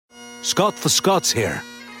Scott for Scots here.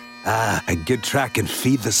 A good track can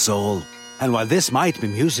feed the soul. And while this might be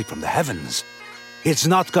music from the heavens, it's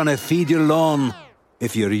not gonna feed your lawn.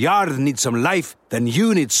 If your yard needs some life, then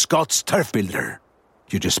you need Scott's Turf Builder.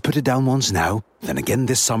 You just put it down once now, then again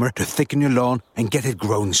this summer to thicken your lawn and get it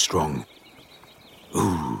growing strong.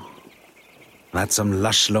 Ooh, that's some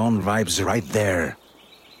lush lawn vibes right there.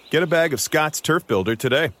 Get a bag of Scott's Turf Builder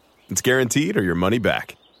today. It's guaranteed or your money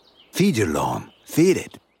back. Feed your lawn. Feed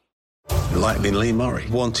it. Lightning Lee Murray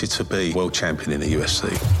wanted to be world champion in the UFC.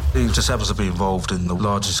 He just happens to be involved in the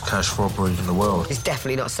largest cash robbery in the world. He's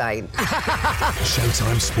definitely not sane.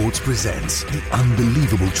 Showtime Sports presents the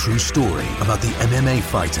unbelievable true story about the MMA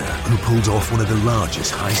fighter who pulled off one of the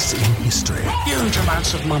largest heists in history. Huge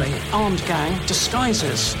amounts of money, armed gang,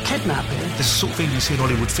 disguises, kidnapping. This is the sort of thing you see in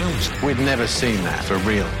Hollywood films. We'd never seen that for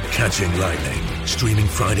real. Catching Lightning, streaming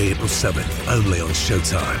Friday, April 7th, only on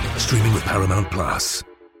Showtime. Streaming with Paramount Plus.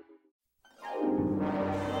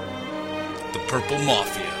 The Purple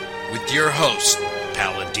Mafia, with your host,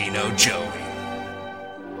 Paladino Joey.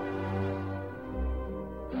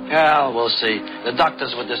 Well, we'll see. The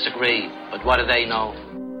doctors would disagree, but what do they know?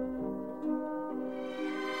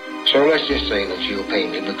 So let's just say that you'll pay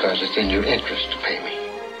me because it's in your interest to pay me.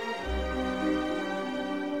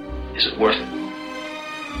 Is it worth it?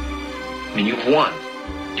 I mean, you've won.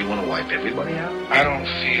 Do you want to wipe everybody out? I don't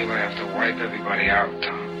feel I have to wipe everybody out,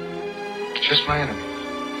 Tom. Just my enemy.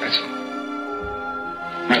 That's all.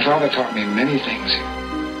 My father taught me many things.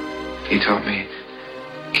 He taught me,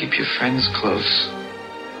 keep your friends close,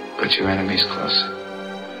 but your enemies closer.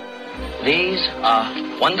 These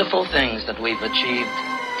are wonderful things that we've achieved,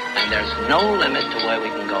 and there's no limit to where we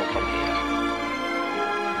can go from here.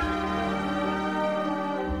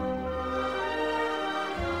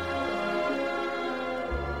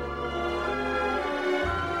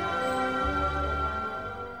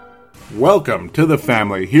 Welcome to the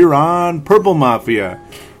family here on Purple Mafia.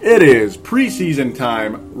 It is preseason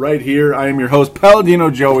time right here. I am your host,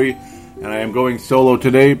 Paladino Joey, and I am going solo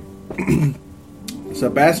today.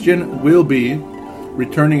 Sebastian will be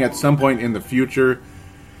returning at some point in the future,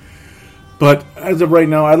 but as of right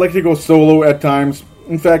now, I'd like to go solo at times.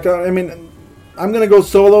 In fact, I'm going to go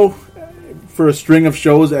solo for a string of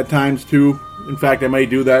shows at times too. In fact, I may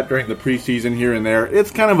do that during the preseason here and there.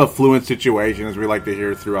 It's kind of a fluent situation, as we like to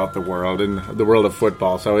hear throughout the world, in the world of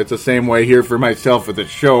football. So it's the same way here for myself with the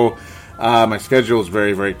show. My schedule is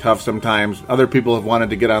very, very tough sometimes. Other people have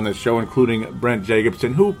wanted to get on this show, including Brent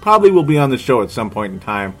Jacobson, who probably will be on the show at some point in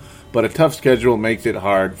time. But a tough schedule makes it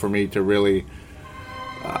hard for me to really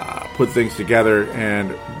put things together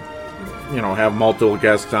and, have multiple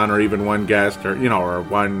guests on, or even one guest, or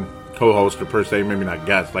one co-host, or per se, maybe not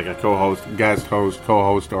guest, like a co-host, guest host,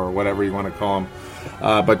 co-host, or whatever you want to call them.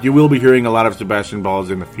 But you will be hearing a lot of Sebastian Balls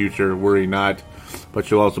in the future, worry not. But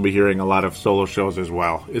you'll also be hearing a lot of solo shows as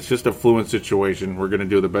well. It's just a fluent situation. We're going to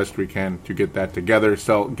do the best we can to get that together.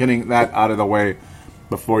 So getting that out of the way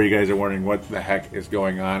before you guys are wondering what the heck is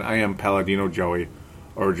going on, I am Paladino Joey,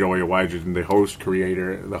 or Joey Wygen, the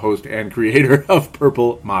host and creator of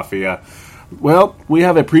Purple Mafia. Well, we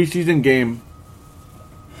have a preseason game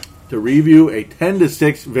to review, a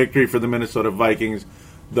 10-6 victory for the Minnesota Vikings,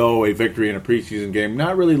 though a victory in a preseason game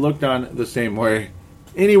not really looked on the same way,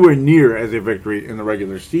 anywhere near as a victory in the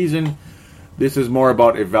regular season. This is more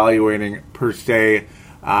about evaluating, per se,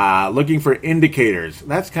 looking for indicators.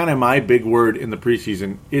 That's kind of my big word in the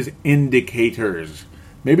preseason, is indicators.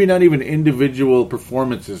 Maybe not even individual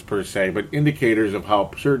performances, per se, but indicators of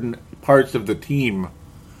how certain parts of the team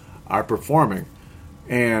are performing.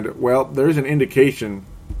 And, well, there's an indication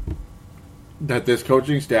that this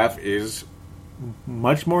coaching staff is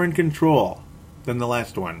much more in control than the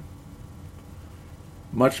last one.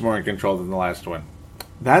 Much more in control than the last one.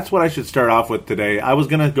 That's what I should start off with today. I was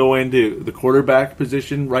going to go into the quarterback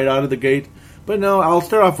position right out of the gate, but no, I'll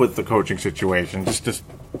start off with the coaching situation, just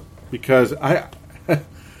because that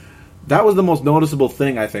was the most noticeable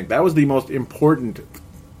thing, I think. That was the most important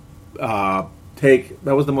take.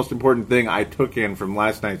 That was the most important thing I took in from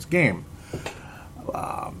last night's game.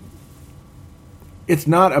 It's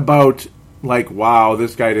not about, like, wow,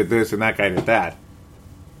 this guy did this and that guy did that.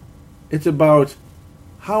 It's about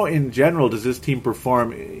how, in general, does this team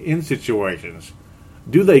perform in situations?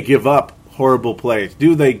 Do they give up horrible plays?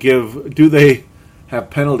 Do they have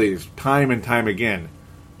penalties time and time again?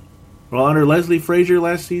 Well, under Leslie Frazier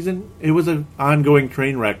last season, it was an ongoing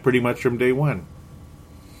train wreck pretty much from day one.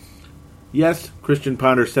 Yes, Christian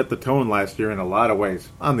Ponder set the tone last year in a lot of ways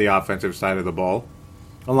on the offensive side of the ball,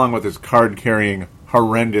 along with his card-carrying,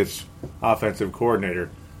 horrendous offensive coordinator,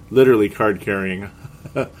 literally card-carrying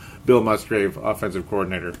Bill Musgrave, offensive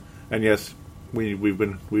coordinator. And yes,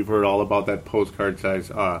 we've heard all about that postcard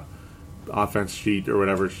size offense sheet or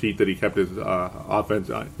whatever sheet that he kept his offense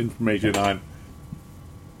information on.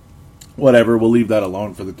 Whatever, we'll leave that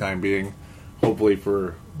alone for the time being. Hopefully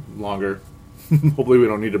for longer. Hopefully we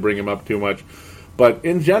don't need to bring him up too much. But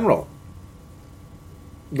in general,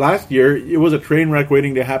 last year it was a train wreck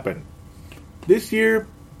waiting to happen. This year,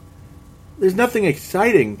 there's nothing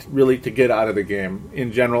exciting really to get out of the game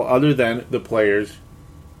in general, other than the players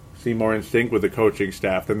seem more in sync with the coaching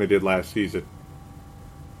staff than they did last season.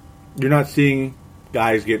 You're not seeing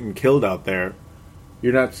guys getting killed out there.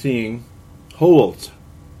 You're not seeing holes.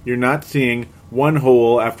 You're not seeing one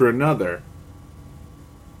hole after another.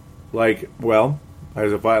 Like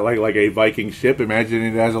a Viking ship. Imagine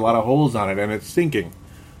it has a lot of holes on it and it's sinking.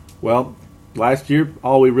 Well, last year,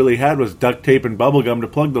 all we really had was duct tape and bubble gum to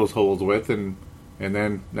plug those holes with, and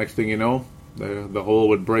then next thing you know, the hole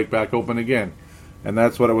would break back open again. And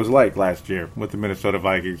that's what it was like last year with the Minnesota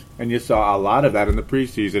Vikings. And you saw a lot of that in the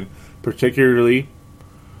preseason, particularly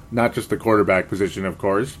not just the quarterback position, of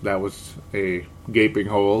course. That was a gaping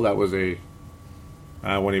hole. That was a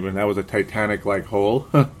Titanic-like hole,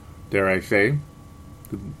 dare I say.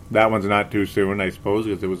 That one's not too soon, I suppose,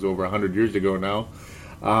 because it was over 100 years ago now.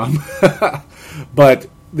 But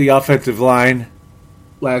the offensive line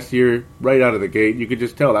last year, right out of the gate, you could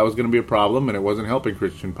just tell that was going to be a problem, and it wasn't helping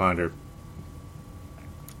Christian Ponder.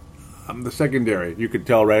 The secondary, you could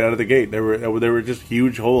tell right out of the gate, there were just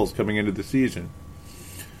huge holes coming into the season.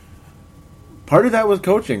 Part of that was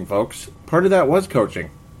coaching, folks. Part of that was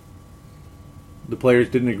coaching. The players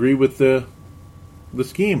didn't agree with the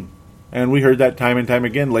scheme, and we heard that time and time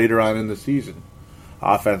again later on in the season,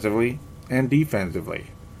 offensively and defensively.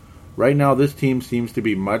 Right now, this team seems to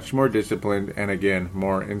be much more disciplined and, again,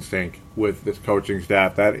 more in sync with this coaching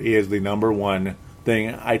staff. That is the number one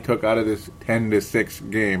thing I took out of this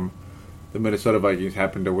 10-6 game. The Minnesota Vikings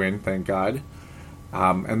happened to win, thank God.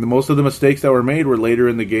 And most of the mistakes that were made were later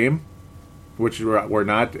in the game, which were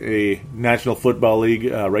not a National Football League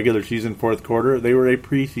regular season fourth quarter. They were a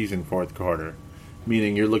preseason fourth quarter,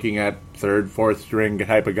 meaning you're looking at third, fourth string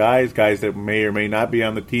type of guys that may or may not be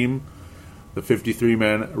on the team, the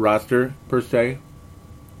 53-man roster per se,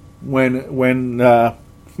 when the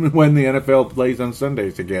NFL plays on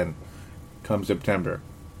Sundays again come September.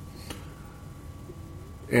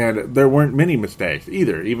 And there weren't many mistakes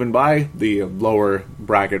either, even by the lower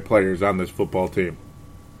bracket players on this football team.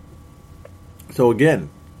 So again,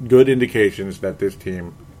 good indications that this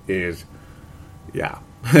team is,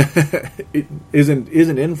 it isn't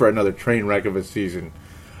in for another train wreck of a season,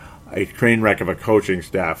 a train wreck of a coaching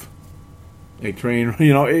staff, it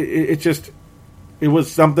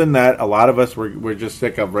was something that a lot of us were just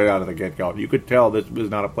sick of right out of the get-go. You could tell this was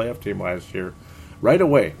not a playoff team last year, right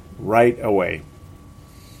away,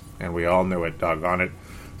 and we all knew it, doggone it.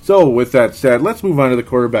 So with that said, let's move on to the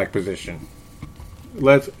quarterback position.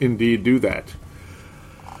 Let's indeed do that.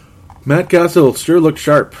 Matt Castle sure looked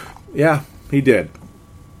sharp. Yeah, he did.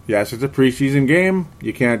 Yes, it's a preseason game.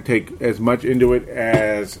 You can't take as much into it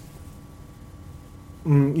as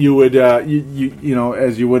you would, as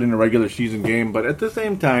you would in a regular season game. But at the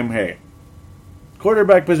same time, hey,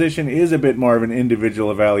 quarterback position is a bit more of an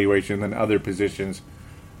individual evaluation than other positions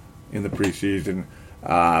in the preseason.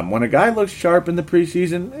 When a guy looks sharp in the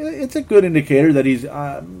preseason, it's a good indicator that he's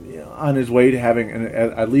on his way to having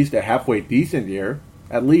at least a halfway decent year,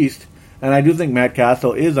 at least. And I do think Matt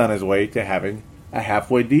Castle is on his way to having a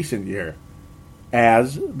halfway decent year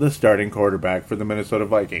as the starting quarterback for the Minnesota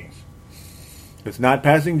Vikings. It's not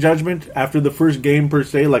passing judgment after the first game per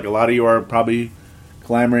se, like a lot of you are probably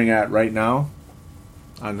clamoring at right now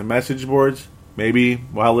on the message boards, maybe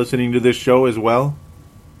while listening to this show as well.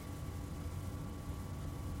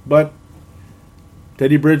 But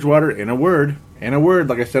Teddy Bridgewater, in a word,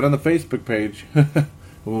 like I said on the Facebook page,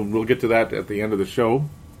 we'll get to that at the end of the show.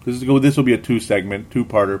 This will be a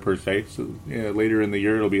two-parter per se. So later in the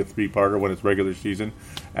year, it'll be a three-parter when it's regular season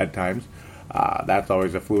at times. That's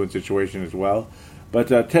always a fluid situation as well. But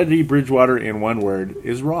Teddy Bridgewater, in one word,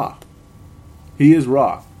 is raw. He is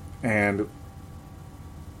raw. And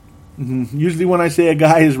usually when I say a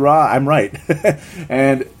guy is raw, I'm right.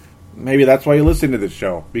 And maybe that's why you listen to this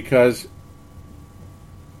show, because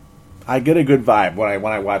I get a good vibe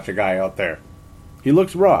when I watch a guy out there. He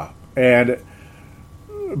looks raw,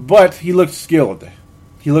 but he looks skilled.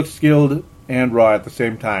 He looks skilled and raw at the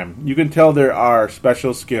same time. You can tell there are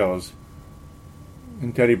special skills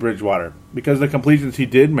in Teddy Bridgewater because the completions he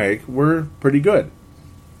did make were pretty good.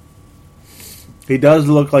 He does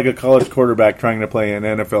look like a college quarterback trying to play an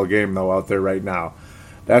NFL game, though, out there right now.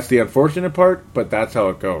 That's the unfortunate part, but that's how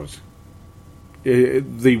it goes.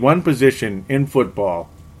 The one position in football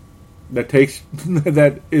that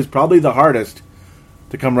is probably the hardest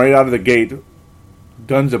to come right out of the gate,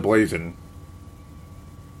 guns a-blazing,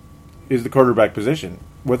 is the quarterback position,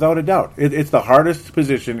 without a doubt. It's the hardest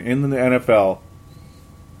position in the NFL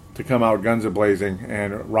to come out guns a-blazing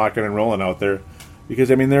and rocking and rolling out there. Because,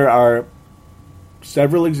 there are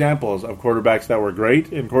several examples of quarterbacks that were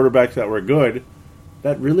great and quarterbacks that were good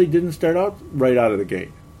that really didn't start out right out of the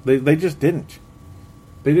gate. They just didn't.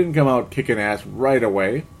 They didn't come out kicking ass right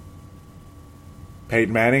away.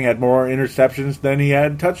 Peyton Manning had more interceptions than he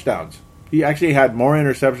had touchdowns. He actually had more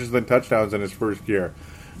interceptions than touchdowns in his first year.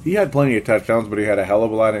 He had plenty of touchdowns, but he had a hell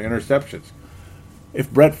of a lot of interceptions. If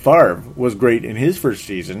Brett Favre was great in his first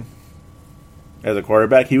season as a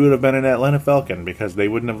quarterback, he would have been an Atlanta Falcon because they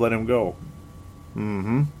wouldn't have let him go.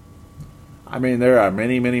 There are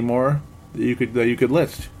many, many more that you could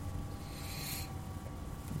list.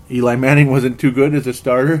 Eli Manning wasn't too good as a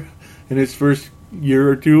starter in his first year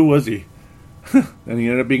or two, was he? And he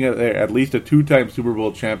ended up being at least a 2-time Super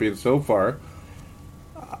Bowl champion so far.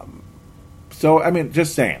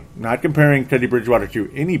 Just saying, not comparing Teddy Bridgewater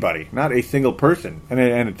to anybody, not a single person. And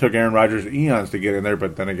it took Aaron Rodgers eons to get in there,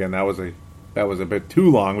 but then again, that was a bit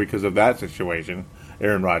too long because of that situation,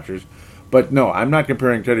 Aaron Rodgers. But no, I'm not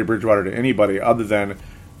comparing Teddy Bridgewater to anybody other than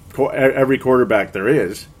every quarterback there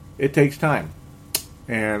is. It takes time.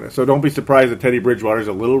 And so don't be surprised that Teddy Bridgewater is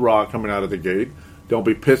a little raw coming out of the gate. Don't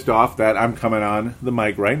be pissed off that I'm coming on the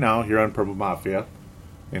mic right now here on Purple Mafia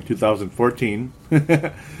in 2014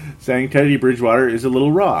 saying Teddy Bridgewater is a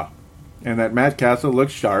little raw and that Matt Castle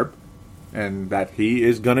looks sharp and that he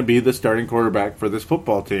is going to be the starting quarterback for this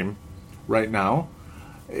football team right now,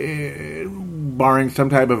 barring some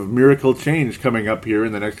type of miracle change coming up here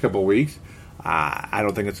in the next couple of weeks. I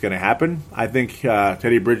don't think it's going to happen. I think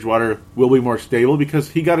Teddy Bridgewater will be more stable because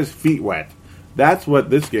he got his feet wet. That's what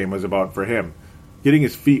this game was about for him, getting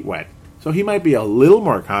his feet wet. So he might be a little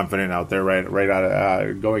more confident out there right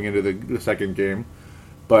out going into the second game.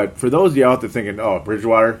 But for those of you out there thinking, oh,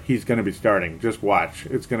 Bridgewater, he's going to be starting. Just watch.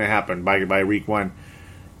 It's going to happen by week 1.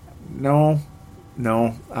 No,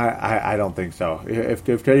 I don't think so. If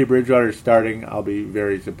Teddy Bridgewater is starting, I'll be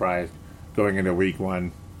very surprised going into week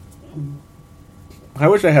 1. I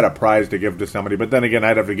wish I had a prize to give to somebody, but then again,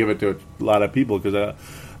 I'd have to give it to a lot of people because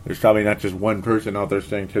there's probably not just one person out there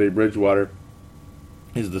saying Teddy Bridgewater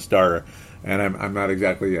is the starter. And I'm not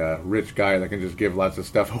exactly a rich guy that can just give lots of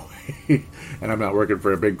stuff away. And I'm not working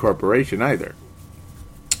for a big corporation either.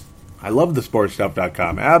 I love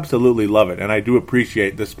thesportstuff.com. Absolutely love it. And I do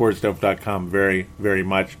appreciate thesportstuff.com very, very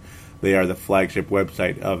much. They are the flagship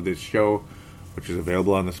website of this show, which is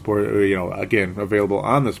available on available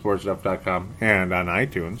on thesportstuff.com and on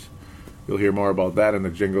iTunes. You'll hear more about that in the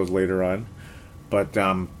jingles later on. But,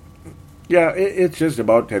 it's just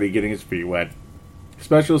about Teddy getting his feet wet.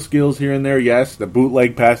 Special skills here and there, yes. The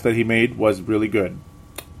bootleg pass that he made was really good.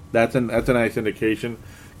 That's a nice indication.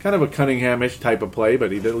 Kind of a Cunningham-ish type of play,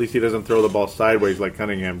 but at least he doesn't throw the ball sideways like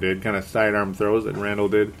Cunningham did. Kind of sidearm throws that Randall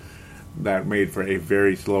did. That made for a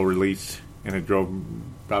very slow release, and it drove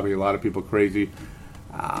probably a lot of people crazy.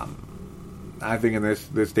 I think in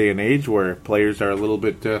this day and age where players are a little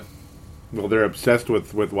bit, they're obsessed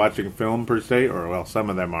with watching film per se, or some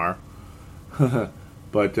of them are.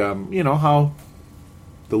 But how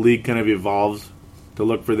the league kind of evolves to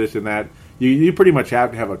look for this and that. You pretty much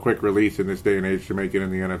have to have a quick release in this day and age to make it in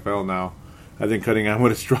the NFL now. I think Cunningham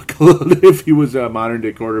would have struggled if he was a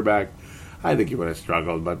modern-day quarterback. I think he would have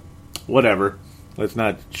struggled, but whatever. Let's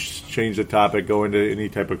not change the topic, go into any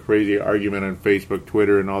type of crazy argument on Facebook,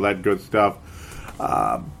 Twitter, and all that good stuff.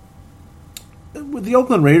 With the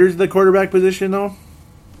Oakland Raiders, the quarterback position, though,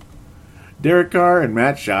 Derek Carr and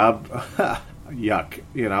Matt Schaub, yuck,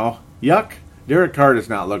 yuck. Derek Carr does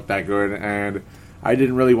not look that good, and I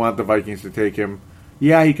didn't really want the Vikings to take him.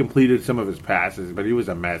 Yeah, he completed some of his passes, but he was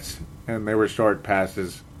a mess, and they were short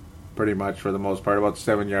passes, pretty much for the most part, about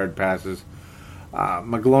 7-yard passes. Matt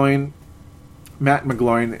McGloin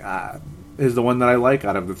is the one that I like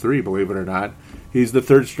out of the three, believe it or not. He's the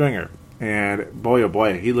third stringer, and boy, oh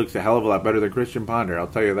boy, he looks a hell of a lot better than Christian Ponder, I'll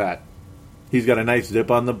tell you that. He's got a nice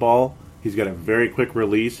zip on the ball. He's got a very quick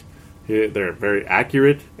release. They're very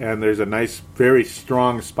accurate, and there's a nice, very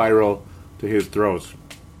strong spiral to his throws.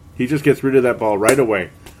 He just gets rid of that ball right away,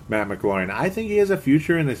 Matt McGloin. I think he has a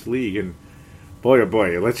future in this league, and boy, oh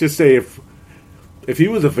boy, let's just say if he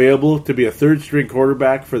was available to be a third-string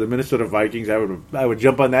quarterback for the Minnesota Vikings, I would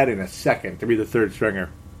jump on that in a second to be the third stringer.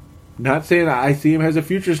 Not saying I see him as a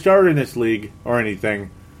future starter in this league or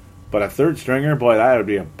anything, But a third stringer, boy, that would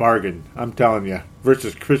be a bargain. I'm telling you.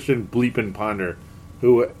 Versus Christian Bleepin Ponder,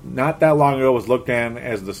 who not that long ago was looked at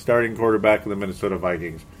as the starting quarterback of the Minnesota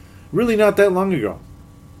Vikings. Really not that long ago.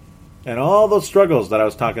 And all those struggles that I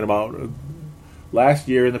was talking about last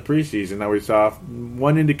year in the preseason that we saw,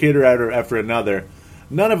 one indicator after another,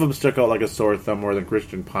 none of them stuck out like a sore thumb more than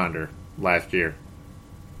Christian Ponder last year.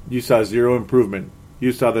 You saw zero improvement.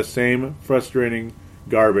 You saw the same frustrating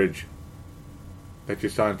garbage that you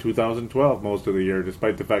saw in 2012 most of the year,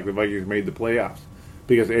 despite the fact the Vikings made the playoffs.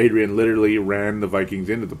 Because Adrian literally ran the Vikings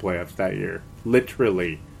into the playoffs that year.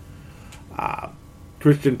 Literally.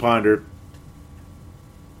 Christian Ponder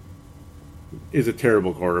is a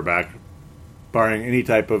terrible quarterback, barring any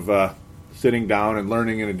type of sitting down and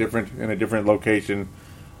learning in a different location.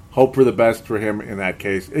 Hope for the best for him in that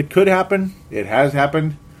case. It could happen. It has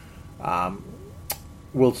happened.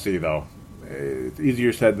 We'll see, though. It's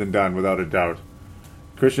easier said than done, without a doubt.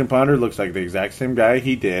 Christian Ponder looks like the exact same guy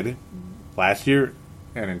he did last year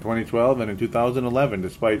and in 2012 and in 2011,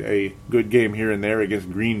 despite a good game here and there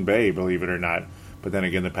against Green Bay, believe it or not. But then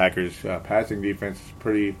again, the Packers' passing defense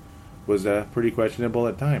was pretty questionable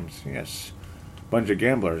at times. Yes, bunch of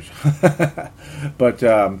gamblers. But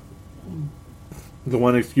the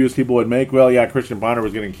one excuse people would make, well, yeah, Christian Ponder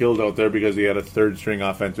was getting killed out there because he had a third-string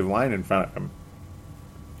offensive line in front of him.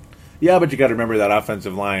 Yeah, but you got to remember that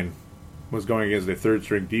offensive line was going against a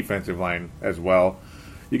third-string defensive line as well.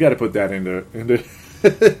 You got to put that into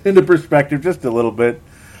into perspective just a little bit.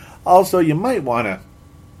 Also, you might want to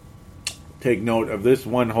take note of this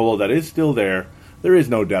one hole that is still there. There is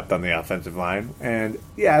no depth on the offensive line, and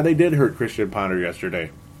yeah, they did hurt Christian Ponder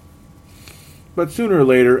yesterday. But sooner or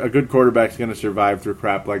later, a good quarterback's going to survive through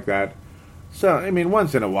crap like that. So, I mean,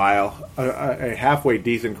 once in a while, a halfway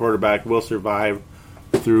decent quarterback will survive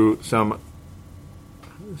through some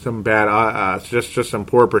bad, just some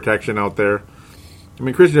poor protection out there. I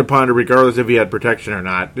mean, Christian Ponder, regardless if he had protection or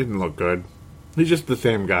not, didn't look good. He's just the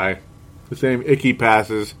same guy. The same icky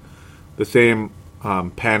passes. The same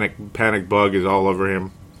panic bug is all over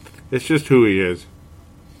him. It's just who he is.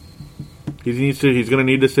 He's going to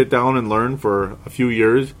need to sit down and learn for a few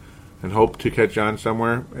years and hope to catch on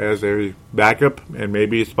somewhere as a backup and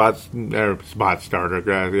maybe spot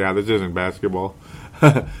starter. Yeah, this isn't basketball.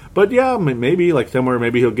 But yeah, maybe like somewhere,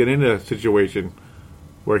 maybe he'll get into a situation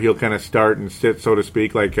where he'll kind of start and sit, so to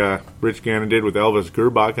speak, like Rich Gannon did with Elvis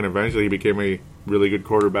Gerbach, and eventually he became a really good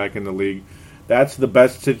quarterback in the league. That's the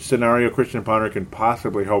best scenario Christian Ponder can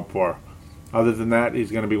possibly hope for. Other than that,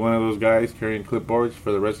 he's going to be one of those guys carrying clipboards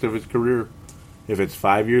for the rest of his career, if it's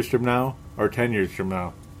 5 years from now or 10 years from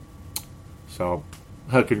now. So,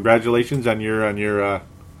 congratulations on the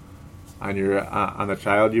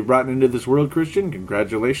child you brought into this world, Christian.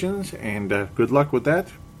 Congratulations, and good luck with that.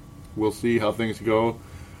 We'll see how things go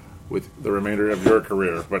with the remainder of your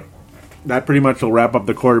career. But that pretty much will wrap up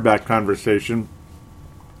the quarterback conversation.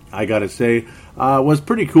 I gotta say, was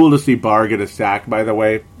pretty cool to see Barr get a sack, by the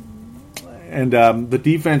way. And the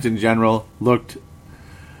defense in general looked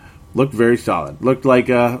very solid. Looked like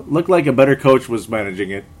a better coach was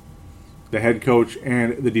managing it. The head coach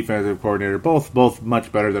and the defensive coordinator, both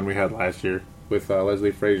much better than we had last year with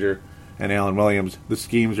Leslie Frazier and Alan Williams. The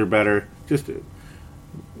schemes are better, just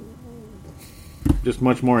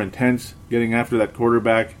much more intense, getting after that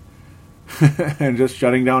quarterback, and just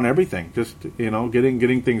shutting down everything. Just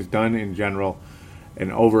getting things done in general,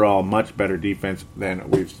 and overall much better defense than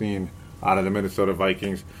we've seen out of the Minnesota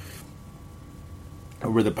Vikings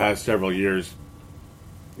over the past several years.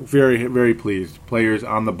 Very, very pleased. Players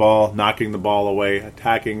on the ball, knocking the ball away,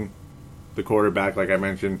 attacking the quarterback, like I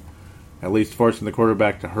mentioned, at least forcing the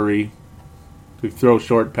quarterback to hurry, to throw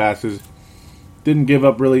short passes. Didn't give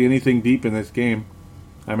up really anything deep in this game.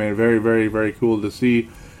 I mean, very, very, very cool to see.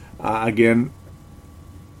 Again,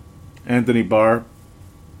 Anthony Barr,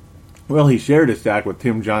 well, he shared his sack with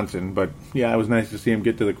Tim Johnson, but yeah, it was nice to see him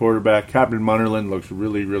get to the quarterback. Captain Munnerlyn looks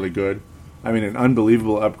really, really good. I mean, an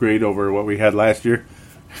unbelievable upgrade over what we had last year.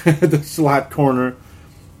 The slot corner,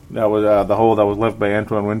 that was the hole that was left by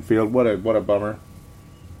Antoine Winfield. What a bummer.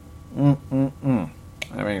 I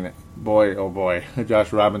mean, boy, oh boy,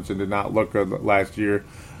 Josh Robinson did not look good last year.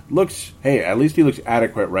 At least he looks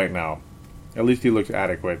adequate right now. At least he looks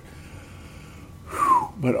adequate.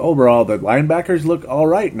 But overall, the linebackers look all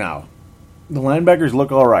right now. The linebackers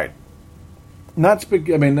look all right. I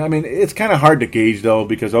mean, it's kind of hard to gauge, though,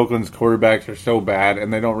 because Oakland's quarterbacks are so bad,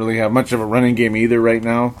 and they don't really have much of a running game either right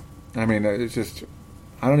now. I mean, it's just,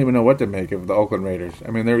 I don't even know what to make of the Oakland Raiders.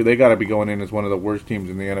 I mean, they got to be going in as one of the worst teams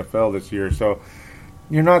in the NFL this year, so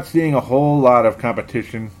you're not seeing a whole lot of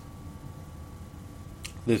competition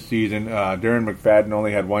this season. Darren McFadden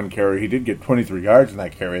only had 1 carry. He did get 23 yards in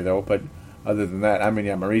that carry, though. But other than that,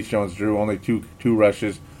 Maurice Jones-Drew, only two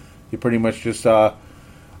rushes. You pretty much just saw a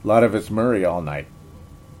lot of Murray all night.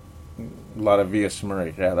 A lot of V.S.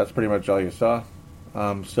 Murray. Yeah, that's pretty much all you saw.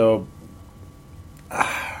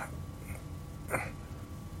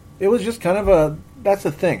 It was just kind of that's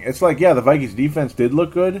the thing. It's like, yeah, the Vikings defense did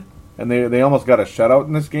look good, and they almost got a shutout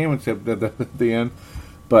in this game except at the end.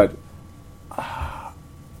 But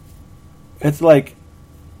it's like,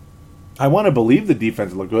 I want to believe the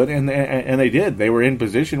defense looked good, and they did. They were in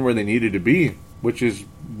position where they needed to be, which is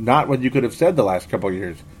not what you could have said the last couple of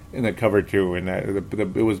years in the cover 2. And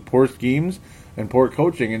it was poor schemes and poor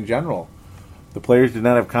coaching in general. The players did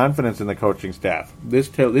not have confidence in the coaching staff. This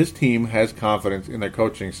team has confidence in their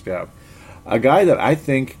coaching staff. A guy that I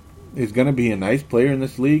think is going to be a nice player in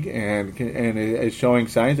this league and is showing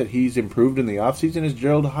signs that he's improved in the offseason is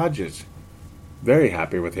Gerald Hodges. Very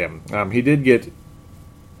happy with him. He did get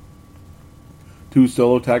 2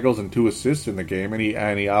 solo tackles and 2 assists in the game,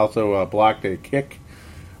 and he also blocked a kick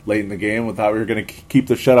late in the game. We thought we were going to keep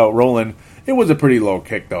the shutout rolling. It was a pretty low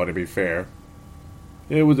kick, though, to be fair.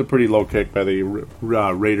 It was a pretty low kick by the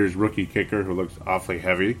Raiders rookie kicker, who looks awfully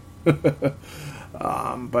heavy.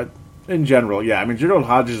 But in general, yeah, Gerald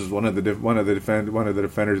Hodges is one of the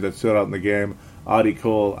defenders that stood out in the game. Audie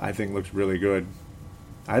Cole, I think, looks really good.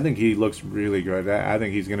 I think he looks really good. I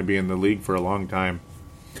think he's going to be in the league for a long time.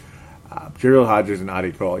 Gerald Hodges and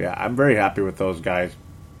Audie Cole, yeah, I'm very happy with those guys.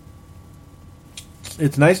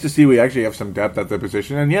 It's nice to see we actually have some depth at the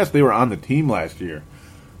position. And yes, they were on the team last year.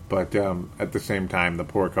 But at the same time, the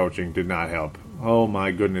poor coaching did not help. Oh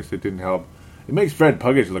my goodness, it didn't help. It makes Fred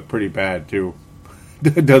Puggich look pretty bad too.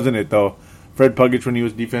 Doesn't it, though? Fred Puggich, when he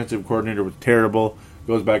was defensive coordinator, was terrible.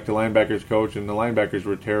 Goes back to linebackers coach, and the linebackers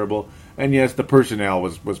were terrible. And yes, the personnel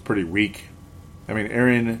was pretty weak.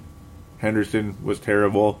 Aaron Henderson was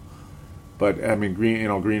terrible. But,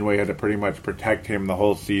 Greenway had to pretty much protect him the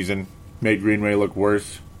whole season. Made Greenway look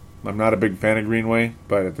worse. I'm not a big fan of Greenway,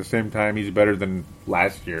 but at the same time, he's better than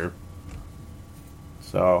last year.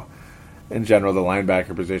 So, in general, the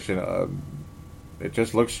linebacker position, it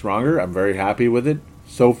just looks stronger. I'm very happy with it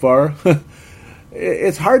so far.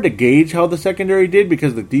 It's hard to gauge how the secondary did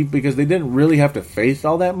because they didn't really have to face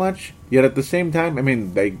all that much. Yet at the same time,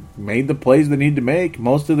 they made the plays they need to make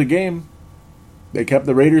most of the game. They kept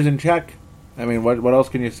the Raiders in check. What else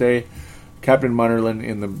can you say? Captain Munnerlyn,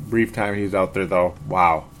 in the brief time he's out there, though,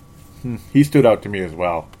 wow. He stood out to me as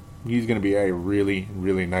well. He's going to be a really,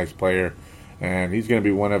 really nice player. And he's going to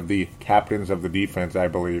be one of the captains of the defense, I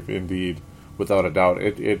believe, indeed, without a doubt.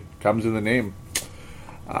 It comes in the name.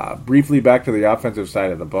 Briefly back to the offensive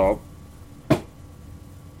side of the ball.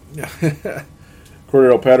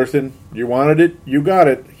 Cordero Patterson, you wanted it, you got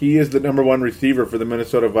it. He is the number 1 receiver for the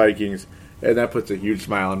Minnesota Vikings. And that puts a huge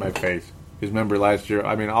smile on my face. Because remember last year,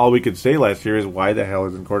 all we could say last year is why the hell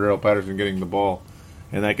isn't Cordero Patterson getting the ball?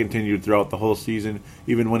 And that continued throughout the whole season.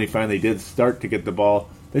 Even when he finally did start to get the ball,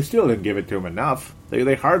 they still didn't give it to him enough.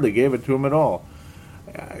 They hardly gave it to him at all.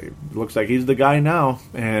 It looks like he's the guy now.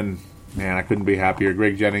 And, man, I couldn't be happier.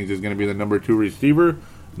 Greg Jennings is going to be the number 2 receiver.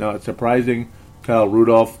 Now, it's surprising. Kyle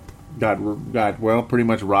Rudolph got pretty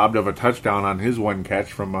much robbed of a touchdown on his one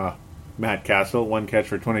catch from Matt Castle. One catch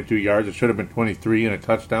for 22 yards. It should have been 23 and a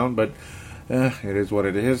touchdown, but it is what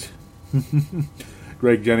it is.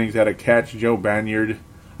 Greg Jennings had a catch. Joe Banyard.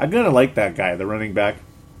 I'm going to like that guy, the running back,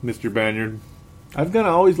 Mr. Banyard. I've kind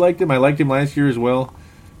of always liked him. I liked him last year as well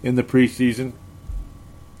in the preseason.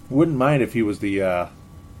 Wouldn't mind if he was the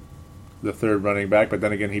third running back, but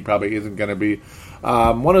then again, he probably isn't going to be.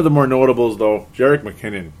 One of the more notables, though, Jerick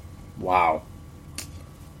McKinnon. Wow.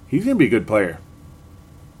 He's going to be a good player.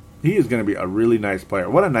 He is going to be a really nice player.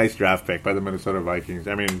 What a nice draft pick by the Minnesota Vikings.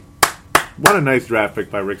 What a nice draft pick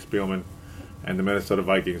by Rick Spielman and the Minnesota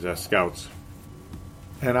Vikings as scouts.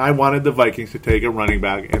 And I wanted the Vikings to take a running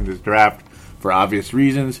back in this draft for obvious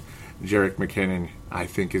reasons. Jerick McKinnon, I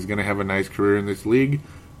think, is going to have a nice career in this league.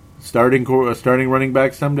 Starting running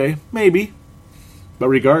back someday? Maybe. But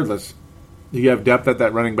regardless, you have depth at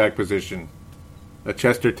that running back position. A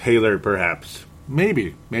Chester Taylor, perhaps.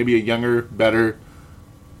 Maybe a younger, better,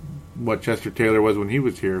 what Chester Taylor was when he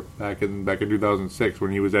was here back in 2006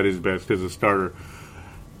 when he was at his best as a starter.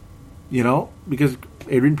 Because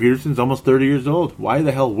Adrian Peterson's almost 30 years old. Why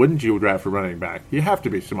the hell wouldn't you draft a running back? You have to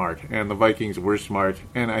be smart, and the Vikings were smart,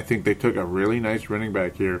 and I think they took a really nice running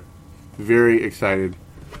back here. Very excited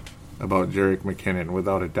about Jerick McKinnon,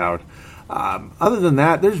 without a doubt. Other than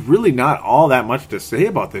that, there's really not all that much to say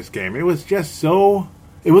about this game. It was just so...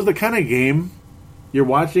 It was the kind of game, you're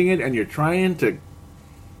watching it, and you're trying to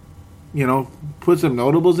put some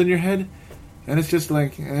notables in your head, and it's just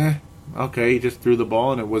like, okay, he just threw the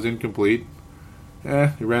ball and it was incomplete.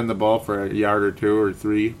 He ran the ball for a yard or 2 or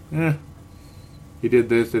 3. He did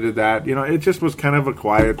this, he did that. It just was kind of a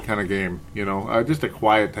quiet kind of game, just a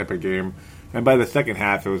quiet type of game. And by the second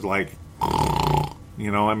half, it was like,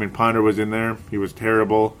 Ponder was in there. He was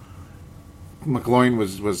terrible. McGloin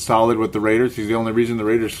was solid with the Raiders. He's the only reason the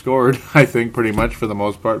Raiders scored, I think, pretty much for the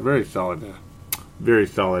most part. Very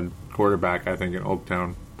solid quarterback, I think, in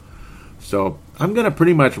Oaktown. So I'm going to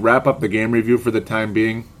pretty much wrap up the game review for the time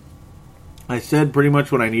being. I said pretty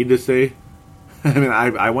much what I need to say.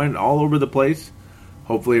 I went all over the place.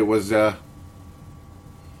 Hopefully it was to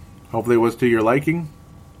your liking.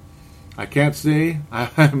 I can't say I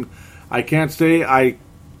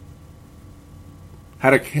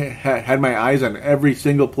had my eyes on every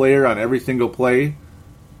single player on every single play.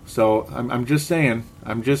 So I'm just saying.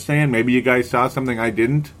 Maybe you guys saw something I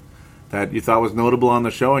didn't that you thought was notable on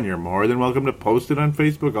the show, and you're more than welcome to post it on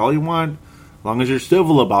Facebook all you want. As long as you're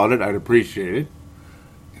civil about it, I'd appreciate it.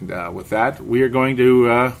 And with that, we are going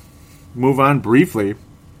to move on briefly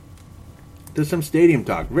to some stadium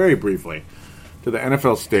talk. Very briefly to the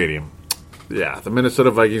NFL stadium. Yeah, the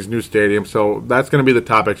Minnesota Vikings new stadium. So that's going to be the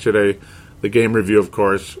topic today. The game review, of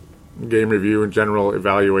course. Game review and general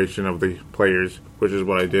evaluation of the players, which is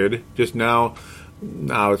what I did just now.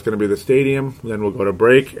 Now it's going to be the stadium. Then we'll go to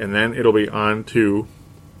break, and then it'll be on to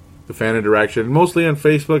the fan interaction, mostly on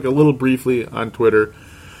Facebook, a little briefly on Twitter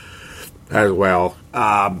as well.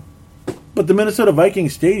 But the Minnesota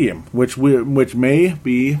Vikings Stadium, which may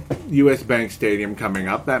be U.S. Bank Stadium coming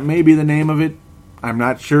up, that may be the name of it. I'm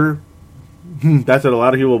not sure. That's what a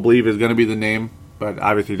lot of people believe is going to be the name, but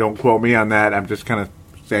obviously don't quote me on that. I'm just kind of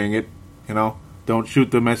saying it, Don't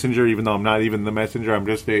shoot the messenger, even though I'm not even the messenger. I'm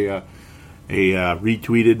just a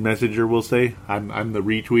retweeted messenger, we'll say. I'm the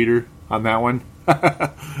retweeter on that one.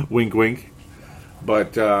 Wink, wink.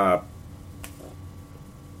 But,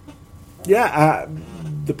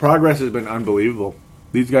 the progress has been unbelievable.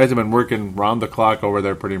 These guys have been working round the clock over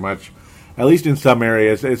there pretty much. At least in some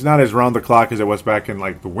areas. It's not as round the clock as it was back in,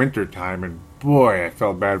 the winter time. And, boy, I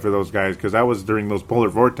felt bad for those guys because that was during those polar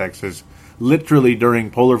vortexes. Literally during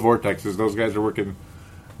polar vortexes, those guys are working,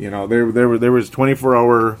 there was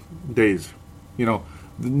 24-hour days.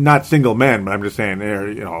 Not single men, but I'm just saying,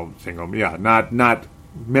 single, not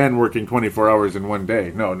men working 24 hours in one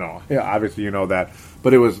day. No. Yeah, obviously you know that.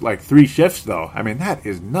 But it was 3 shifts, though. That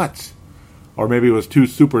is nuts. Or maybe it was 2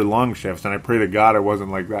 super long shifts, and I pray to God it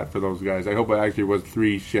wasn't like that for those guys. I hope it actually was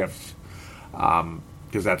 3 shifts,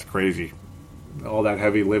 because that's crazy. All that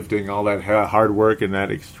heavy lifting, all that hard work, and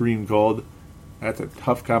that extreme cold, that's a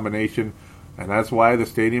tough combination. And that's why the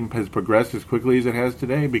stadium has progressed as quickly as it has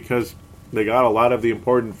today, because they got a lot of the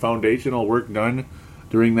important foundational work done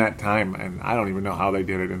during that time. And I don't even know how they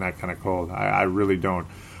did it in that kind of cold. I really don't.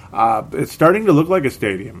 It's starting to look like a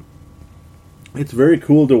stadium. It's very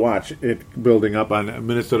cool to watch it building up on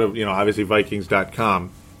Minnesota, obviously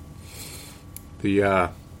Vikings.com. There's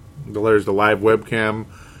the live webcam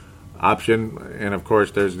option, and of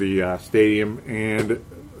course there's the stadium and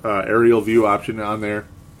aerial view option on there.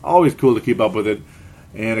 Always cool to keep up with it.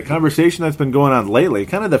 And a conversation that's been going on lately,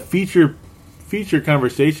 kind of the feature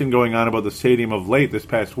conversation going on about the stadium of late this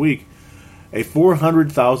past week. A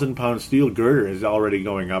 400,000-pound steel girder is already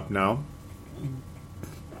going up now.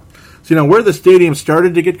 So, where the stadium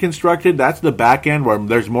started to get constructed, that's the back end where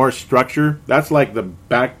there's more structure. That's like the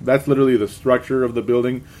back, that's literally the structure of the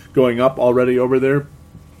building going up already over there.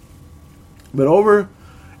 But over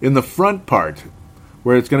in the front part,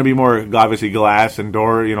 where it's going to be more, obviously, glass and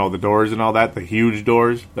door, the doors and all that, the huge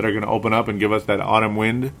doors that are going to open up and give us that autumn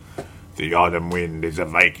wind. The autumn wind is a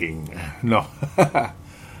Viking. No.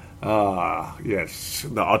 Yes,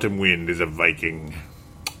 the autumn wind is a Viking.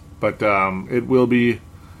 But it will be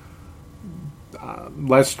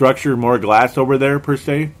less structure, more glass over there, per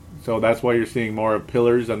se. So that's why you're seeing more of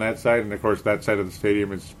pillars on that side. And, of course, that side of the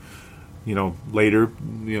stadium is, later.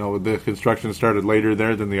 The construction started later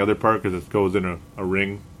there than the other part because it goes in a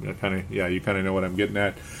ring. You kind of know what I'm getting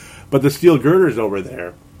at. But the steel girder's over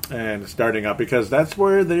there and starting up because that's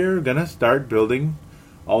where they're going to start building,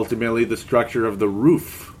 ultimately, the structure of the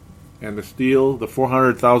roof. And the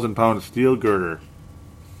 400,000-pound steel girder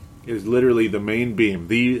is literally the main beam,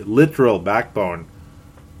 the literal backbone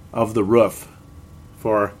of the roof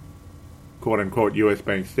for quote-unquote U.S.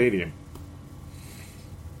 Bank Stadium.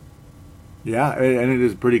 Yeah, and it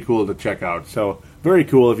is pretty cool to check out. So very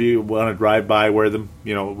cool if you want to drive by where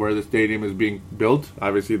the stadium is being built.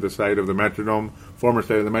 Obviously, the site of the Metrodome, former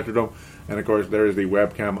site of the Metrodome, and of course there is the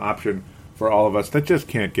webcam option for all of us that just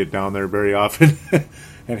can't get down there very often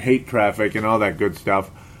and hate traffic and all that good stuff.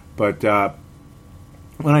 But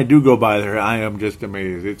when I do go by there, I am just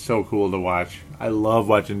amazed. It's so cool to watch. I love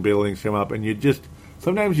watching buildings come up, and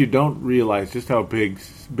sometimes you don't realize just how big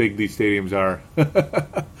these stadiums are.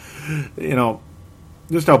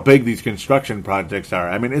 Just how big these construction projects are.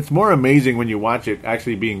 I mean, it's more amazing when you watch it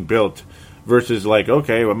actually being built versus like,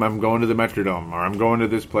 okay, I'm going to the Metrodome, or I'm going to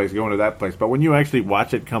this place, going to that place. But when you actually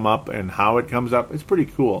watch it come up and how it comes up, it's pretty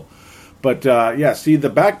cool. But, see, the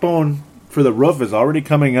backbone for the roof is already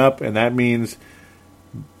coming up, and that means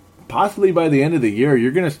possibly by the end of the year,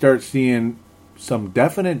 you're going to start seeing some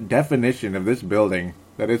definite definition of this building,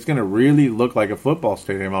 that it's going to really look like a football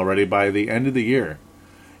stadium already by the end of the year.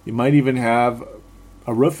 You might even have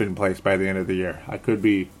a roof in place by the end of the year. I could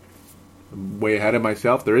be way ahead of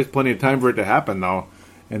myself. There is plenty of time for it to happen, though,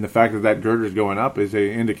 and the fact that girder is going up is an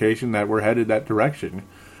indication that we're headed that direction,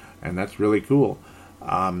 and that's really cool.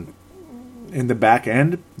 In the back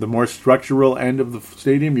end, the more structural end of the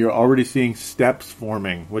stadium, you're already seeing steps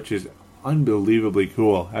forming, which is unbelievably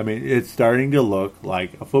cool. I mean, it's starting to look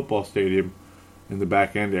like a football stadium in the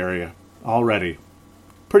back end area already.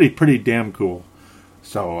 Pretty damn cool.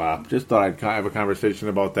 So just thought I'd have a conversation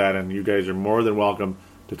about that, and you guys are more than welcome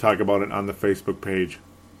to talk about it on the Facebook page.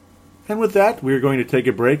 And with that, we are going to take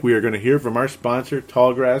a break. We are going to hear from our sponsor,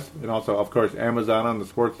 Tallgrass, and also, of course, Amazon on the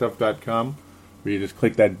sportstuff.com, where you just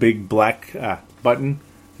click that big black button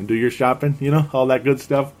and do your shopping, all that good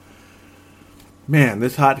stuff. Man,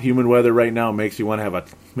 this hot, humid weather right now makes you want to have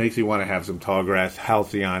some Tallgrass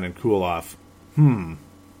Halcyon and cool off.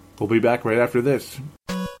 We'll be back right after this.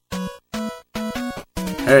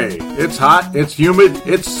 Hey, it's hot, it's humid,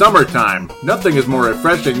 it's summertime. Nothing is more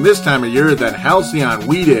refreshing this time of year than Halcyon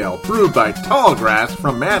Wheat Ale, brewed by Tallgrass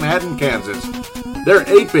from Manhattan, Kansas. Their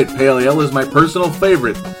 8-Bit Pale Ale is my personal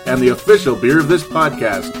favorite and the official beer of this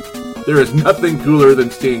podcast. There is nothing cooler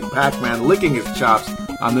than seeing Pac-Man licking his chops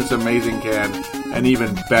on this amazing can, and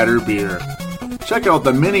even better beer. Check out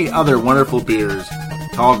the many other wonderful beers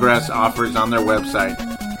Tallgrass offers on their website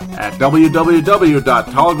at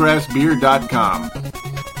www.tallgrassbeer.com.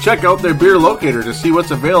 Check out their beer locator to see what's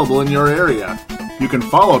available in your area. You can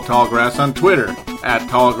follow Tallgrass on Twitter at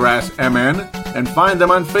TallgrassMN and find them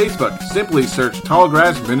on Facebook. Simply search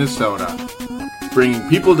Tallgrass, Minnesota. Bringing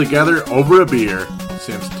people together over a beer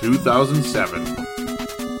since 2007.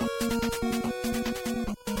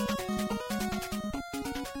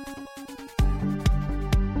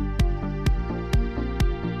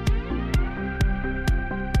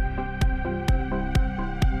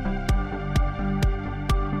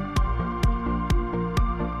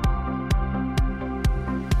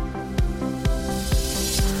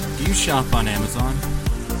 Shop on Amazon.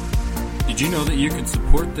 Did you know that you can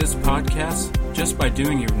support this podcast just by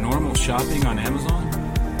doing your normal shopping on Amazon?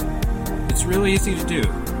 It's really easy to do.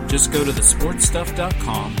 Just go to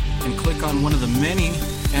thesportstuff.com and click on one of the many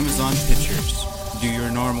Amazon pictures. Do your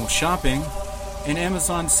normal shopping, and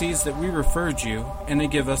Amazon sees that we referred you, and they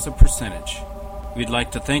give us a percentage. We'd like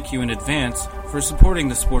to thank you in advance for supporting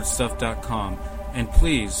thesportstuff.com, and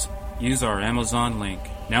please use our Amazon link.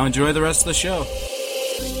 Now enjoy the rest of the show.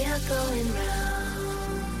 We are going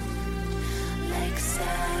round like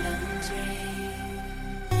Saturn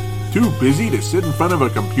III. Too busy to sit in front of a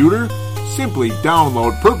computer? Simply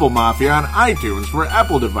download Purple Mafia on iTunes for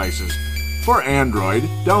Apple devices. For Android,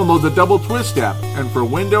 download the Double Twist app, and for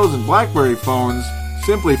Windows and BlackBerry phones,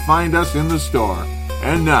 simply find us in the store.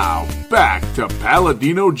 And now, back to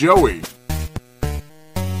Paladino Joey.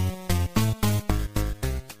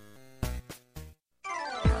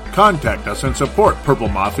 Contact us and support Purple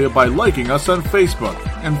Mafia by liking us on Facebook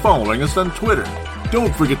and following us on Twitter.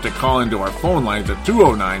 Don't forget to call into our phone lines at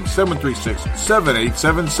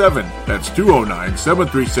 209-736-7877. That's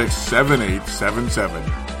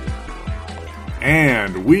 209-736-7877.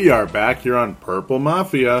 And we are back here on Purple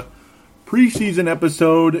Mafia. Preseason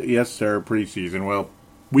episode. Yes, sir, preseason. Well,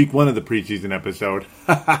 week 1 of the preseason episode.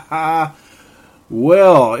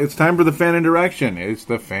 Well, it's time for the fan interaction. It's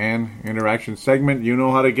the fan interaction segment. You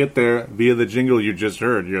know how to get there via the jingle you just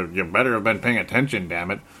heard. You better have been paying attention,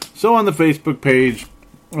 damn it. So on the Facebook page,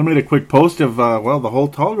 I made a quick post of, the whole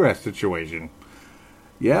Tallgrass situation.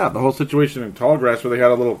 Yeah, the whole situation in Tallgrass, where they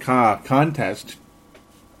had a little contest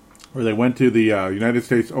where they went to the United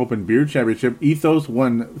States Open Beer Championship. Ethos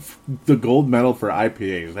won the gold medal for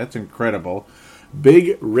IPAs. That's incredible.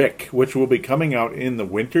 Big Rick, which will be coming out in the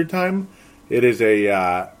wintertime. It is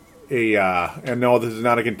and no, this is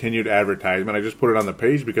not a continued advertisement. I just put it on the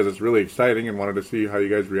page because it's really exciting and wanted to see how you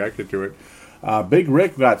guys reacted to it. Big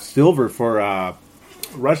Rick got silver for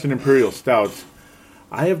Russian Imperial Stouts.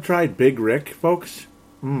 I have tried Big Rick, folks.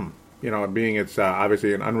 You know, being it's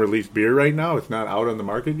obviously an unreleased beer right now. It's not out on the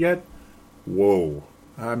market yet. Whoa.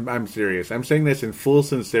 I'm serious. I'm saying this in full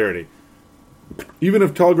sincerity. Even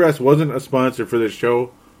if Tallgrass wasn't a sponsor for this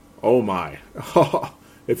show, oh my.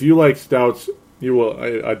 If you like stouts, you will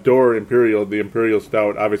adore Imperial, the Imperial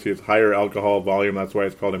Stout. Obviously, it's higher alcohol volume. That's why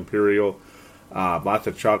it's called Imperial. Lots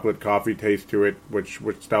of chocolate coffee taste to it, which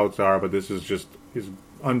stouts are, but this is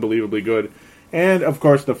unbelievably good. And, of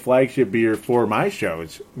course, the flagship beer for my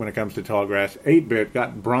shows when it comes to Tallgrass, 8-Bit,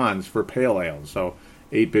 got bronze for Pale Ale. So,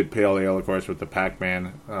 8-Bit Pale Ale, of course, with the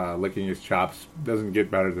Pac-Man licking his chops. Doesn't get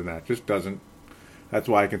better than that. Just doesn't. That's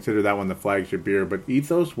why I consider that one the flagship beer. But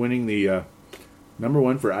Ethos winning the number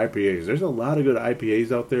one for IPAs. There's a lot of good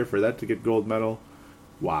IPAs out there. For that to get gold medal,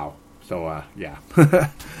 wow. So, yeah.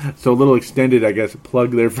 So, a little extended, I guess,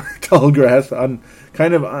 plug there for Tallgrass. On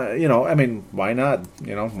kind of, I mean, why not?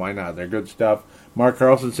 Why not? They're good stuff. Mark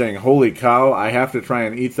Carlson saying, holy cow, I have to try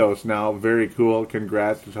an Ethos now. Very cool.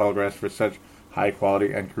 Congrats to Tallgrass for such high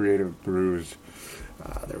quality and creative brews.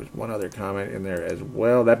 There was one other comment in there as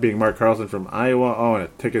well. That being Mark Carlson from Iowa. Oh,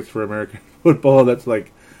 and tickets for American football. That's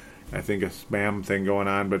like, I think, a spam thing going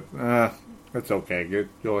on. But that's okay.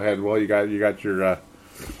 Go ahead. Well, you got your...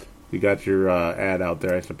 You got your ad out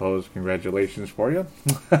there, I suppose. Congratulations for you.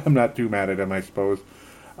 I'm not too mad at him, I suppose.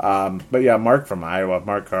 But yeah, Mark from Iowa,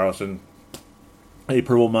 Mark Carlson, a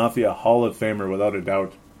Purple Mafia Hall of Famer without a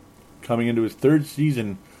doubt. Coming into his third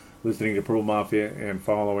season listening to Purple Mafia and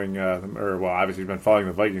following, obviously he's been following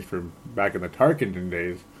the Vikings from back in the Tarkenton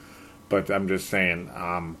days. But I'm just saying,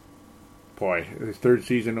 boy, his third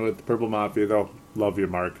season with Purple Mafia, though, love you,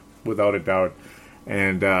 Mark, without a doubt.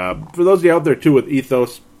 And for those of you out there, too, with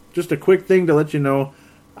Ethos, just a quick thing to let you know,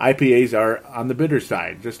 IPAs are on the bitter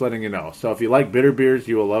side, just letting you know. So if you like bitter beers,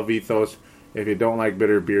 you will love Ethos. If you don't like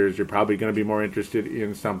bitter beers, you're probably going to be more interested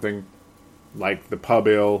in something like the Pub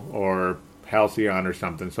Ale or Halcyon or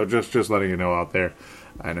something. So just letting you know out there.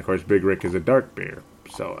 And, of course, Big Rick is a dark beer.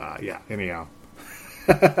 So, anyhow.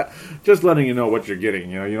 Just letting you know what you're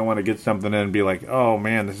getting. You don't want to get something in and be like, oh,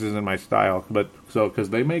 man, this isn't my style. Because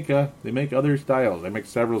they make other styles. They make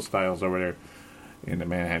several styles over there in the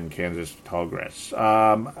Manhattan, Kansas Tallgrass.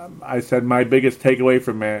 I said my biggest takeaway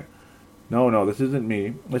from No, this isn't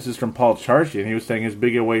me. This is from Paul Charchian. He was saying his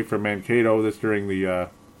big away from Mankato this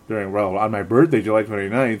on my birthday, July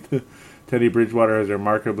 29th. Teddy Bridgewater has a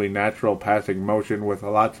remarkably natural passing motion with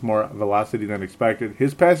a lot more velocity than expected.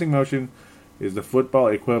 His passing motion is the football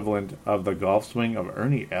equivalent of the golf swing of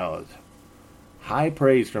Ernie Els. High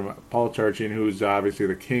praise from Paul Charchian, who's obviously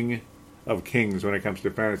the king of kings when it comes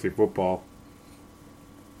to fantasy football.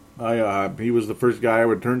 He was the first guy I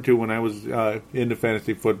would turn to when I was into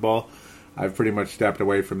fantasy football. I've pretty much stepped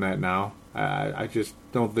away from that now. I just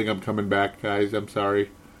don't think I'm coming back, guys. I'm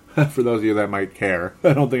sorry. For those of you that might care,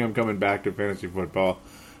 I don't think I'm coming back to fantasy football.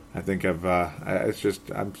 I think I'm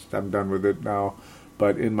done with it now.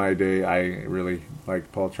 But in my day, I really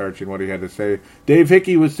liked Paul Charchian, what he had to say. Dave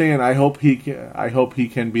Hickey was saying, I hope he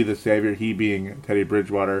can be the savior. He being Teddy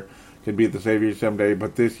Bridgewater can be the savior someday.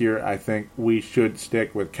 But this year, I think we should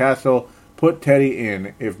stick with Castle. Put Teddy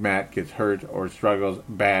in if Matt gets hurt or struggles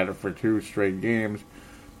bad for 2 straight games.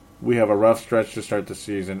 We have a rough stretch to start the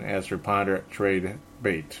season as for Ponder trade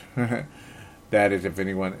bait. That is if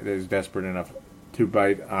anyone is desperate enough to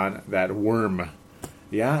bite on that worm.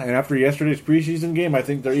 Yeah, and after yesterday's preseason game, I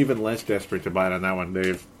think they're even less desperate to bite on that one,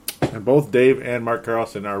 Dave. And both Dave and Mark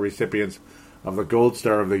Carlson are recipients of the Gold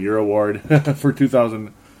Star of the Year award for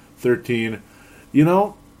 2013.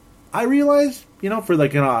 I realized, for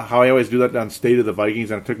how I always do that on State of the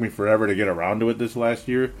Vikings, and it took me forever to get around to it this last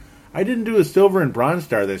year. I didn't do the Silver and Bronze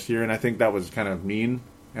Star this year, and I think that was kind of mean.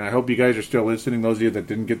 And I hope you guys are still listening. Those of you that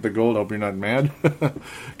didn't get the gold, I hope you're not mad.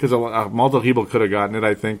 Because multiple people could have gotten it,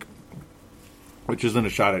 I think. Which isn't a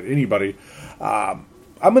shot at anybody. I'm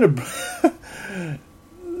gonna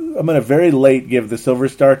very late give the Silver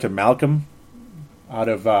Star to Malcolm out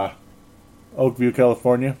of Oakview,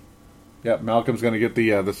 California. Yep, Malcolm's gonna get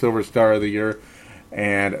the Silver Star of the Year,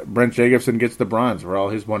 and Brent Jacobson gets the bronze for all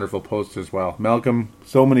his wonderful posts as well. Malcolm,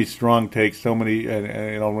 so many strong takes, so many,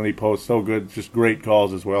 and when he posts, so good, just great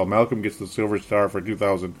calls as well. Malcolm gets the Silver Star for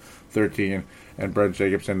 2013, and Brent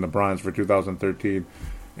Jacobson the bronze for 2013.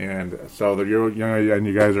 And so and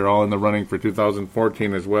you guys are all in the running for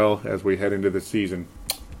 2014 as well as we head into the season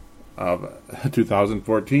of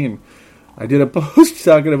 2014. I did a post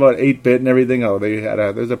talking about 8-Bit and everything. Oh,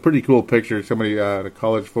 there's a pretty cool picture. Somebody at a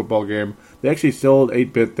college football game. They actually sold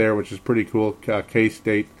 8-Bit there, which is pretty cool.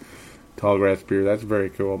 K-State Tallgrass beer. That's very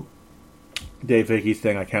cool. Dave Hickey's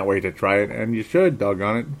saying, I can't wait to try it. And you should,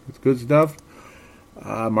 doggone it. It's good stuff.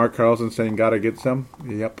 Mark Carlson saying, gotta get some.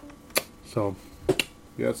 Yep. So,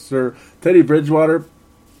 yes, sir. Teddy Bridgewater.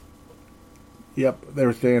 Yep, they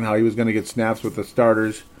were saying how he was going to get snaps with the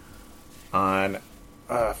starters on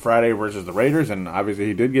Friday versus the Raiders, and obviously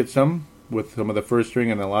he did get some with some of the first string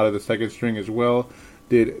and a lot of the second string as well.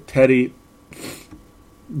 Did Teddy.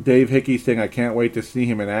 Dave Hickey saying, I can't wait to see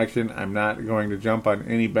him in action. I'm not going to jump on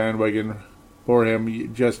any bandwagon for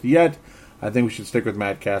him just yet. I think we should stick with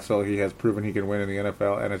Matt Castle. He has proven he can win in the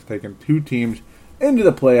NFL and has taken 2 teams into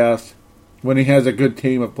the playoffs when he has a good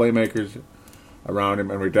team of playmakers around him,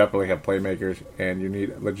 and we definitely have playmakers, and you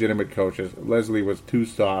need legitimate coaches. Leslie was too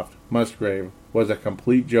soft. Musgrave was a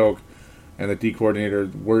complete joke, and the D coordinator,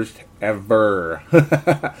 worst ever.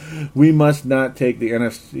 We must not take the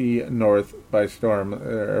NFC North by storm,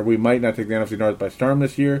 or we might not take the NFC North by storm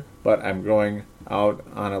this year, but I'm going out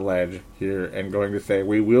on a ledge here and going to say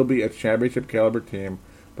we will be a championship caliber team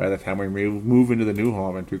by the time we move into the new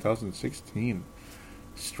home in 2016.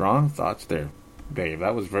 Strong thoughts there, Dave.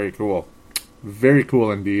 That was very cool. Very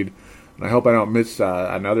cool indeed. And I hope I don't miss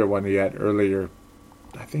another one yet earlier.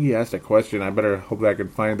 I think he asked a question. I better hope that I can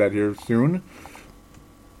find that here soon.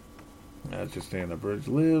 That's just saying the bridge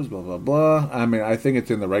lives, blah, blah, blah. I mean, I think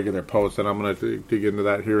it's in the regular post, and I'm going to dig into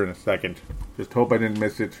that here in a second. Just hope I didn't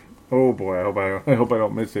miss it. Oh, boy, I hope I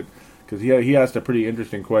don't miss it. Because he asked a pretty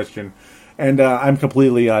interesting question. And I'm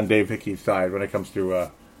completely on Dave Hickey's side when it comes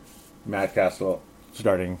to Matt Castle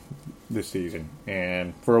starting this season.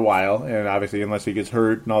 And for a while, and obviously unless he gets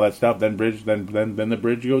hurt and all that stuff, then the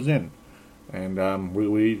bridge goes in. And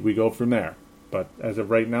we go from there. But as of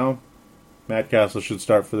right now, Matt Castle should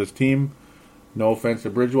start for this team. No offense to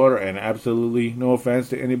Bridgewater, and absolutely no offense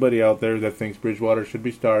to anybody out there that thinks Bridgewater should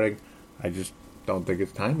be starting. I just don't think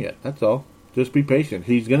it's time yet. That's all. Just be patient.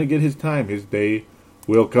 He's going to get his time. His day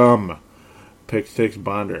will come. Pick 6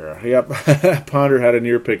 Ponder. Yep, Ponder had a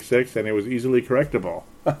near pick 6, and it was easily correctable.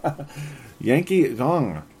 Yankee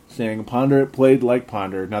Zong saying Ponder played like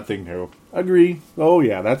Ponder, nothing new. Agree. Oh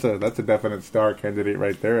yeah, that's a definite star candidate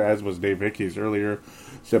right there, as was Dave Hickey's earlier.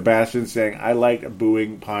 Sebastian saying, I liked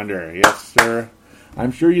booing Ponder. Yes, sir.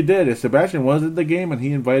 I'm sure you did. If Sebastian was at the game and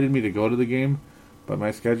he invited me to go to the game, but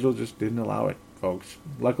my schedule just didn't allow it, folks.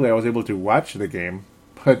 Luckily, I was able to watch the game,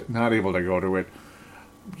 but not able to go to it.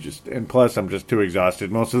 And plus, I'm just too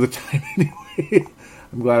exhausted most of the time anyway.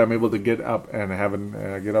 I'm glad I'm able to get up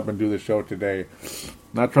and do the show today.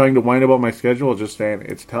 Not trying to whine about my schedule, just saying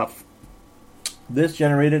it's tough. This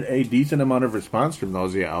generated a decent amount of response from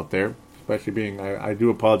those of you out there, especially being, I do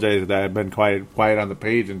apologize that I've been quiet on the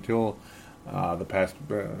page until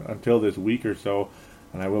until this week or so,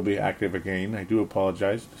 and I will be active again. I do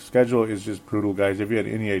apologize. The schedule is just brutal, guys. If you had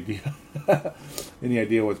any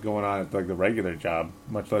idea what's going on at like the regular job,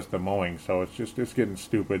 much less the mowing, so it's getting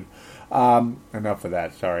stupid. Enough of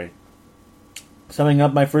that. Sorry. Summing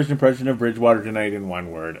up my first impression of Bridgewater tonight in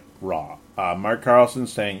one word: raw. Mark Carlson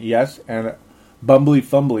saying yes, and bumbly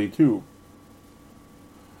fumbly too.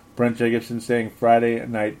 Brent Jacobson saying Friday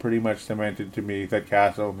night pretty much cemented to me that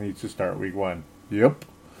Castle needs to start week 1. Yep.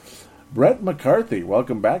 Brett McCarthy,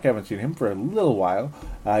 welcome back. I haven't seen him for a little while.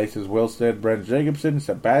 He says, Will said, Brent Jacobson.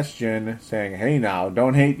 Sebastian saying, hey now,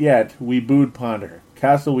 don't hate yet. We booed Ponder.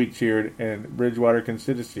 Castle we cheered, and Bridgewater can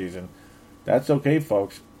sit a season. That's okay,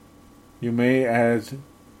 folks. You may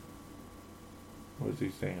what is he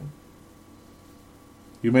saying?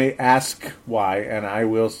 You may ask why, and I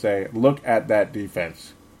will say, look at that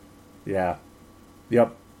defense. Yeah.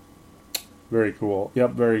 Yep. Very cool.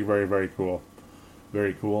 Yep, very, very, very cool.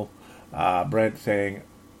 Very cool. Brent saying,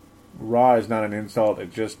 raw is not an insult.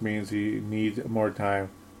 It just means he needs more time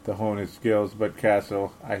to hone his skills. But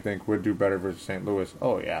Castle, I think, would do better versus St. Louis.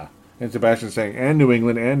 Oh, yeah. And Sebastian saying, and New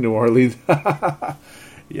England and New Orleans.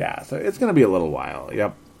 Yeah, so it's going to be a little while.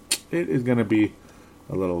 Yep. It is going to be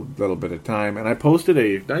a little bit of time. And I posted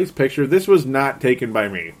a nice picture. This was not taken by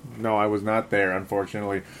me. No, I was not there,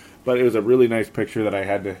 unfortunately. But it was a really nice picture that I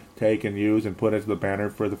had to take and use and put as the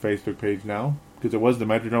banner for the Facebook page now. Because it was the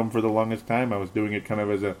Metrodome for the longest time. I was doing it kind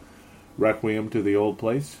of as a requiem to the old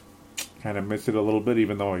place. Kind of miss it a little bit,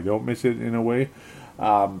 even though I don't miss it in a way.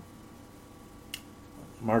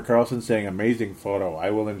 Mark Carlson saying, amazing photo.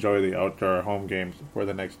 I will enjoy the outdoor home games for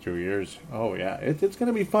the next 2 years. Oh, yeah. It's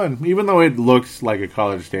going to be fun. Even though it looks like a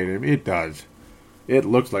college stadium. It does. It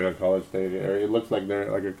looks like a college stadium. Or it looks like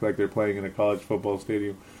they're playing in a college football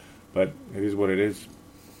stadium. But it is what it is.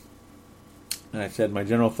 And I said my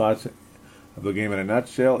general thoughts of the game in a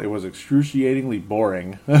nutshell. It was excruciatingly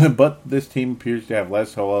boring. But this team appears to have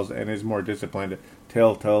less holes and is more disciplined.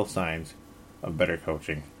 Telltale signs of better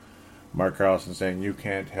coaching. Mark Carlson saying, you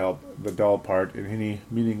can't help the dull part in any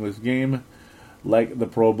meaningless game. like the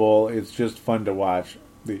Pro Bowl. It's just fun to watch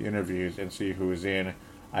the interviews and see who is in.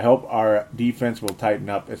 I hope our defense will tighten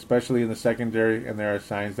up, especially in the secondary, and there are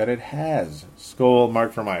signs that it has. Skull,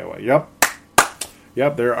 Mark from Iowa. Yep,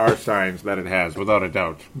 there are signs that it has, without a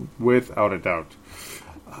doubt. Without a doubt.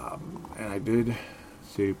 And I did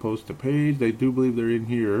say post to page. They do believe they're in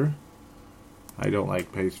here. I don't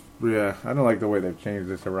like paste. Yeah, I don't like the way they've changed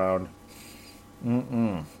this around.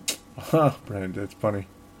 Brandon, that's funny.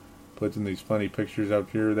 Puts in these funny pictures up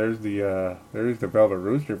here. There's the Velvet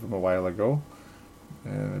Rooster from a while ago.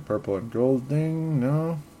 And the purple and gold thing.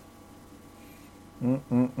 No.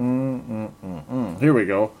 Here we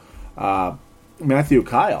go. Matthew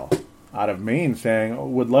Kyle out of Maine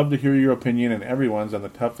saying, would love to hear your opinion and everyone's on the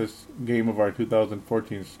toughest game of our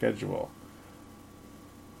 2014 schedule.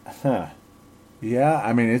 Yeah,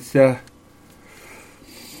 I mean, it's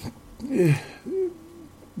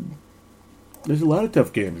there's a lot of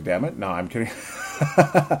tough games, damn it. No, I'm kidding.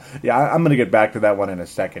 Yeah, I'm going to get back to that one in a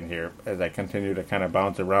second here as I continue to kind of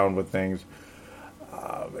bounce around with things.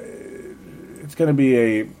 It's going to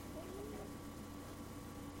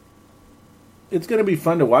be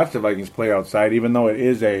fun to watch the Vikings play outside, even though it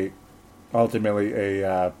is ultimately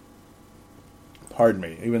a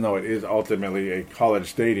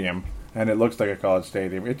college stadium, and it looks like a college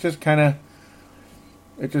stadium. It just kind of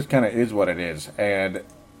is what it is. And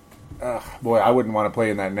boy, I wouldn't want to play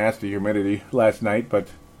in that nasty humidity last night, but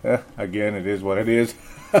again, it is what it is.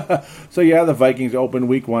 So yeah, the Vikings open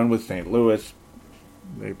week 1 with St. Louis.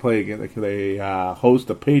 They play again. They host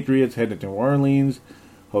the Patriots, head to New Orleans,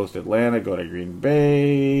 host Atlanta, go to Green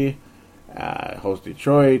Bay, host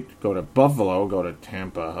Detroit, go to Buffalo, go to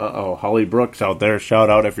Tampa. Holly Brooks out there. Shout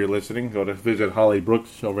out if you're listening. Go to visit Holly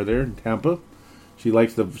Brooks over there in Tampa.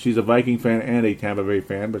 She's a Viking fan and a Tampa Bay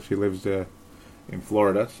fan, but she lives in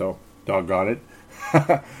Florida, so doggone it.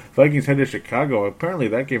 Vikings head to Chicago. Apparently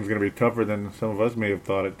that game's going to be tougher than some of us may have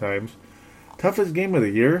thought at times. Toughest game of the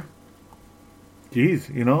year? Jeez,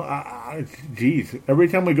 every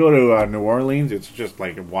time we go to New Orleans, it's just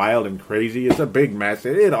like wild and crazy. It's a big mess.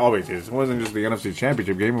 It always is. It wasn't just the NFC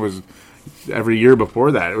Championship game. It was every year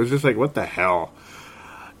before that. It was just like, what the hell?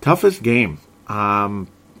 Toughest game.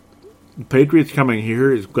 Patriots coming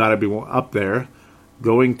here has got to be up there.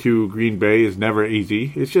 Going to Green Bay is never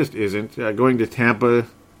easy. It just isn't. Going to Tampa,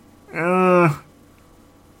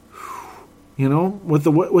 with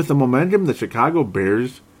the momentum the Chicago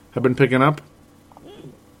Bears have been picking up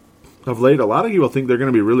of late, a lot of people think they're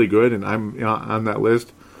going to be really good, and I'm on that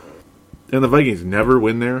list. And the Vikings never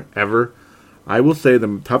win there, ever. I will say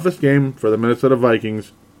the toughest game for the Minnesota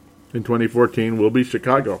Vikings in 2014 will be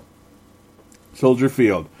Chicago. Soldier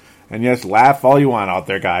Field. And yes, laugh all you want out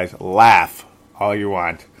there, guys. Laugh all you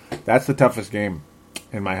want. That's the toughest game,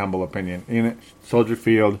 in my humble opinion. In Soldier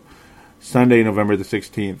Field, Sunday, November the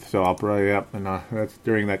 16th. So I'll probably that's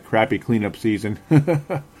during that crappy cleanup season.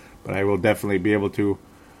 But I will definitely be able to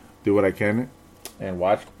do what I can and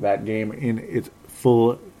watch that game in its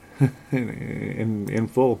full, in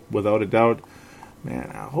full, without a doubt.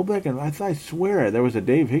 Man, I hope I swear there was a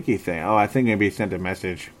Dave Hickey thing. I think maybe he sent a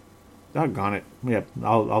message. Doggone it. Yep,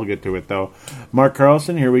 I'll get to it, though. Mark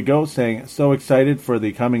Carlson, here we go, saying, so excited for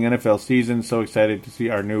the coming NFL season. So excited to see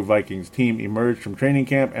our new Vikings team emerge from training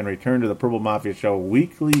camp and return to the Purple Mafia Show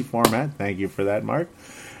weekly format. Thank you for that, Mark.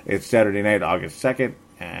 It's Saturday night, August 2nd,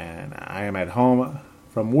 and I am at home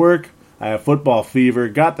from work. I have football fever.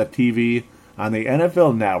 Got the TV on the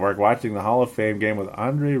NFL Network watching the Hall of Fame game with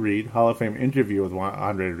Andre Reed. Hall of Fame interview with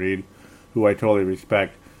Andre Reed, who I totally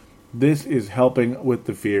respect. This is helping with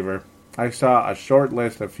the fever. I saw a short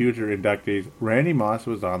list of future inductees. Randy Moss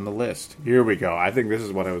was on the list. Here we go. I think this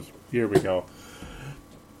is what it was. Here we go.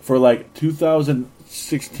 For like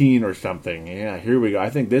 2016 or something. Yeah, here we go. I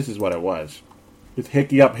think this is what it was. It's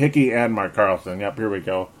Hickey and Mark Carlson. Yep, here we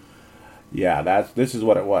go. Yeah, this is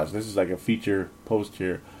what it was. This is like a feature post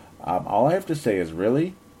here. All I have to say is,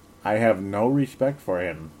 really, I have no respect for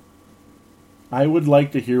him. I would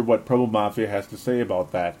like to hear what Purple Mafia has to say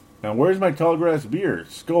about that. Now, where's my tall grass beer?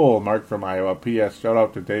 Skull, Mark from Iowa. P.S. Shout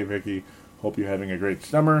out to Dave Hickey. Hope you're having a great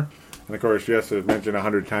summer. And, of course, yes, I've mentioned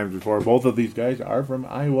 100 times before, both of these guys are from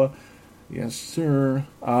Iowa. Yes, sir.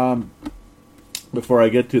 Before I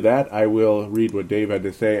get to that, I will read what Dave had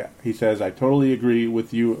to say. He says, I totally agree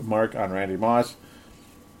with you, Mark, on Randy Moss.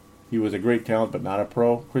 He was a great talent, but not a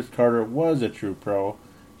pro. Chris Carter was a true pro.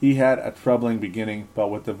 He had a troubling beginning,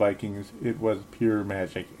 but with the Vikings, it was pure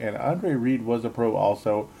magic. And Andre Reed was a pro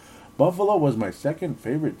also. Buffalo was my second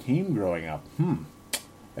favorite team growing up.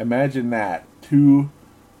 Imagine that. 2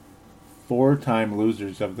 4-time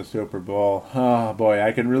losers of the Super Bowl. Oh, boy,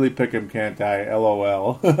 I can really pick him, can't I?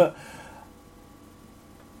 LOL.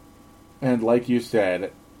 And like you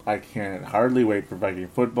said, I can hardly wait for Viking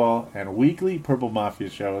football and weekly Purple Mafia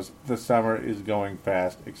shows. The summer is going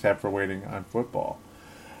fast, except for waiting on football.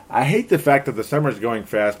 I hate the fact that the summer is going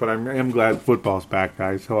fast, but I am glad football's back,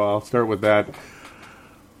 guys. So I'll start with that.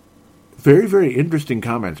 Very, very interesting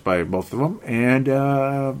comments by both of them. And,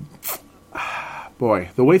 boy,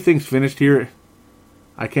 the way things finished here,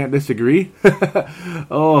 I can't disagree.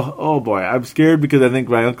 oh, boy. I'm scared because I think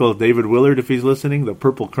my uncle David Willard, if he's listening, the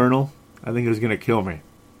Purple Colonel, I think he's going to kill me.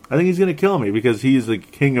 I think he's going to kill me because he's the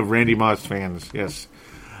king of Randy Moss fans. Yes.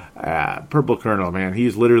 Purple Colonel, man.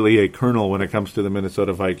 He's literally a colonel when it comes to the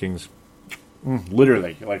Minnesota Vikings.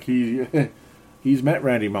 Literally. Like, he's met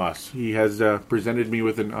Randy Moss. He has presented me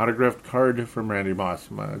with an autographed card from Randy Moss.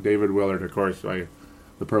 David Willard, of course,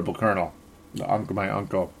 the Purple Colonel. My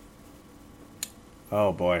uncle.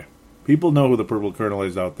 Oh, boy. People know who the Purple Colonel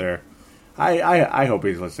is out there. I hope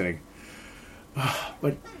he's listening.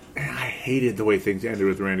 But I hated the way things ended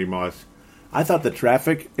with Randy Moss. I thought the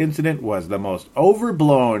traffic incident was the most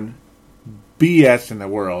overblown BS in the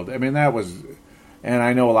world. I mean, that was... And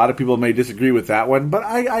I know a lot of people may disagree with that one, but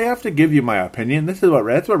I have to give you my opinion. That's what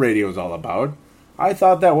radio is all about. I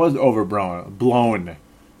thought that was blown.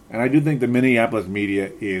 And I do think the Minneapolis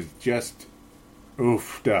media is just...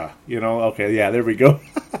 Oof, duh. You know, okay, yeah, there we go.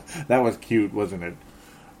 That was cute, wasn't it?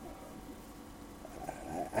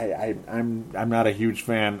 I'm not a huge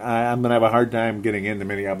fan. I'm gonna have a hard time getting into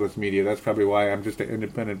Minneapolis media. That's probably why I'm just an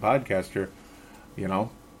independent podcaster. You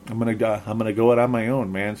know, I'm gonna go it on my own,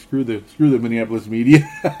 man. Screw the Minneapolis media.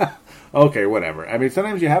 Okay, whatever. I mean,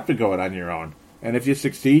 sometimes you have to go it on your own. And if you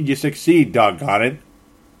succeed, you succeed. Doggone it,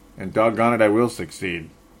 and doggone it, I will succeed.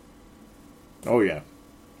 Oh yeah,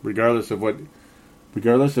 regardless of what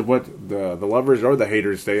the lovers or the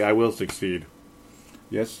haters say, I will succeed.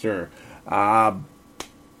 Yes, sir.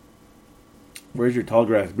 Where's your tall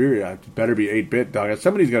grass beer? It better be 8-bit, dog.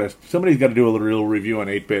 Somebody's got to do a little review on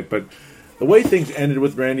 8-bit. But the way things ended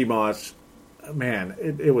with Randy Moss, man,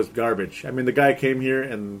 it was garbage. I mean, the guy came here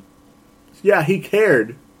and, yeah, he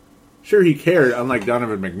cared. Sure, he cared, unlike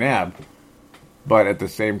Donovan McNabb. But at the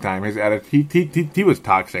same time, his attitude, he was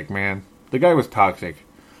toxic, man. The guy was toxic.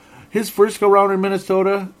 His first go-round in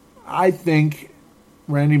Minnesota, I think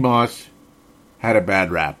Randy Moss had a bad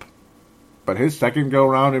rap. But his second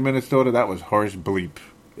go-round in Minnesota, that was horse bleep.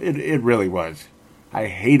 It really was. I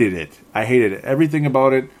hated it. Everything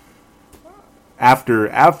about it.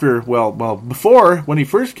 Before, when he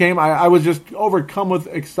first came, I was just overcome with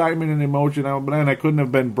excitement and emotion. But then I couldn't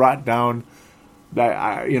have been brought down from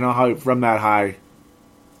that high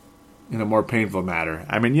in a more painful manner.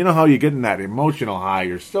 I mean, you know how you get in that emotional high,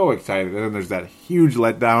 you're so excited, and then there's that huge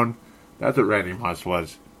letdown. That's what Randy Moss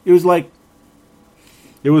was. It was like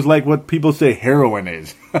what people say heroin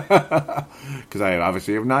is. Because I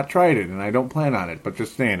obviously have not tried it, and I don't plan on it. But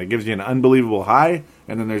just saying, it gives you an unbelievable high,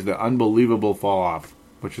 and then there's the unbelievable fall off,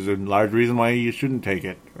 which is a large reason why you shouldn't take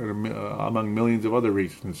it, among millions of other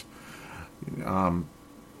reasons.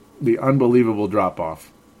 The unbelievable drop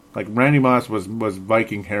off. Like Randy Moss was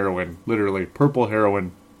Viking heroin, literally purple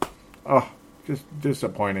heroin. Oh, just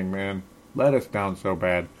disappointing, man. Let us down so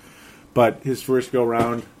bad. But his first go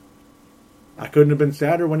round, I couldn't have been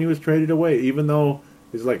sadder when he was traded away. Even though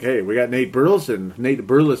it's like, hey, we got Nate Burleson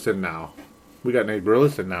now. We got Nate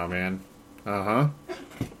Burleson now, man. And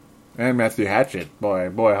Matthew Hatchett.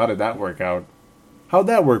 Boy, how did that work out? How'd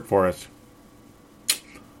that work for us?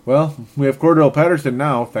 Well, we have Cordell Patterson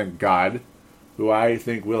now, thank God, who I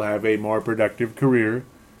think will have a more productive career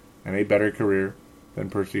and a better career than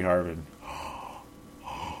Percy Harvin.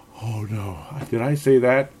 Oh, no. Did I say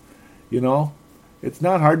that? You know, it's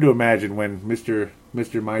not hard to imagine when Mr.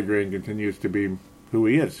 Migraine continues to be who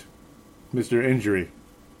he is. Mr. Injury.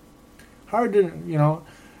 Hard to,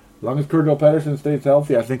 as long as Cordell Patterson stays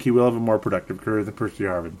healthy, I think he will have a more productive career than Percy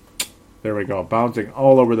Harvin. There we go. Bouncing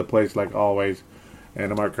all over the place like always.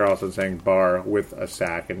 And Mark Carlson saying bar with a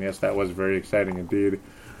sack. And yes, that was very exciting indeed.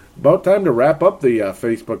 About time to wrap up the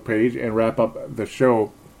Facebook page and wrap up the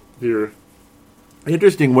show here.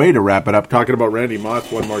 Interesting way to wrap it up, talking about Randy Moss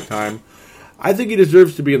one more time. I think he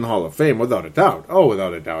deserves to be in the Hall of Fame, without a doubt. Oh,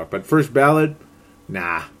 without a doubt. But first ballot?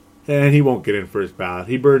 Nah. And he won't get in first ballot.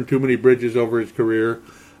 He burned too many bridges over his career.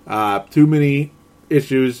 Too many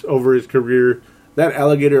issues over his career. That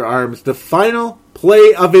alligator arms, the final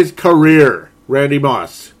play of his career. Randy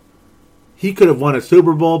Moss. He could have won a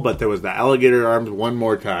Super Bowl, but there was the alligator arms one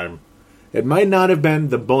more time. It might not have been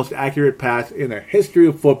the most accurate pass in the history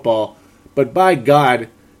of football, but by God,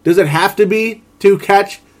 does it have to be to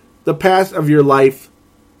catch the pass of your life,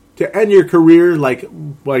 to end your career like a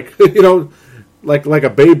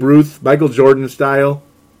Babe Ruth, Michael Jordan style?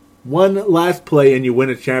 One last play and you win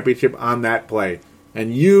a championship on that play.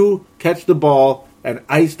 And you catch the ball and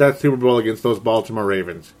ice that Super Bowl against those Baltimore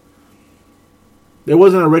Ravens. There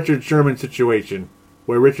wasn't a Richard Sherman situation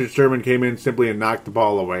where Richard Sherman came in simply and knocked the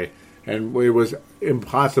ball away. And it was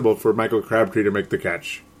impossible for Michael Crabtree to make the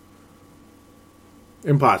catch.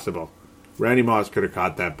 Impossible. Randy Moss could have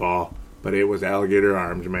caught that ball, but it was alligator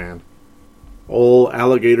arms, man. Old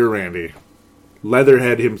Alligator Randy.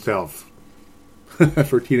 Leatherhead himself.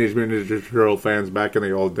 For Teenage Mutant Ninja Turtle fans back in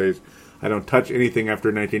the old days. I don't touch anything after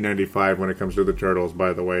 1995 when it comes to the Turtles,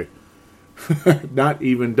 by the way. Not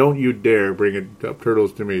even, don't you dare bring it up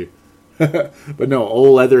Turtles to me. But no,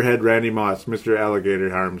 old Leatherhead Randy Moss, Mr.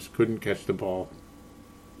 Alligator Arms, couldn't catch the ball.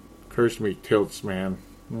 Curse me tilts, man.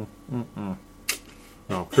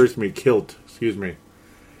 No, curse me kilt, excuse me.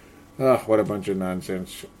 Oh, what a bunch of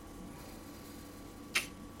nonsense.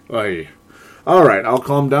 Oy. Alright, I'll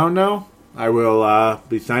calm down now. I will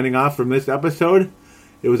be signing off from this episode.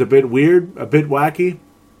 It was a bit weird, a bit wacky,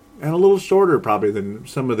 and a little shorter probably than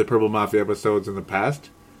some of the Purple Mafia episodes in the past.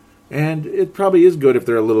 And it probably is good if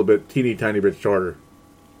they're a little bit, teeny tiny bit shorter.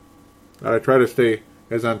 I try to stay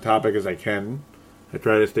as on topic as I can. I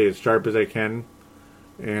try to stay as sharp as I can.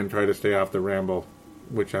 And try to stay off the ramble,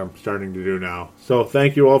 which I'm starting to do now. So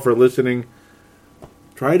thank you all for listening.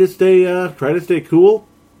 Try to stay cool.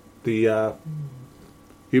 The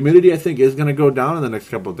humidity, I think, is going to go down in the next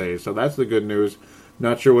couple of days. So that's the good news.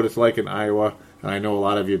 Not sure what it's like in Iowa. I know a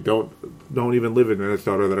lot of you don't even live in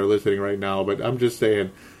Minnesota that are listening right now. But I'm just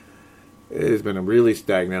saying, it's been really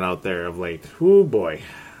stagnant out there of late. Oh, boy.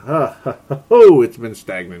 It's been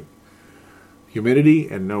stagnant. Humidity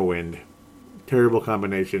and no wind. Terrible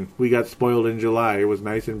combination. We got spoiled in July. It was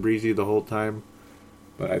nice and breezy the whole time.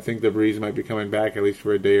 But I think the breeze might be coming back at least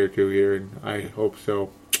for a day or two here. And I hope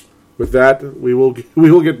so. With that, we will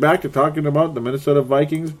get back to talking about the Minnesota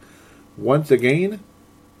Vikings once again.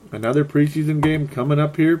 Another preseason game coming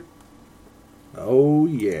up here. Oh,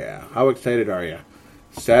 yeah. How excited are you?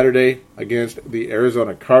 Saturday against the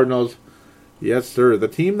Arizona Cardinals. Yes, sir. The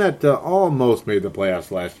team that almost made the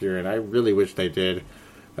playoffs last year, and I really wish they did.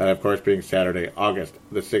 That, of course, being Saturday, August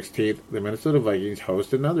the 16th, the Minnesota Vikings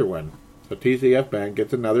host another one. So TCF Bank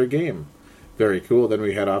gets another game. Very cool. Then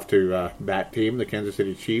we head off to that team, the Kansas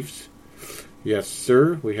City Chiefs. Yes,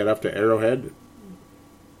 sir. We head off to Arrowhead.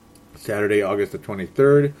 Saturday, August the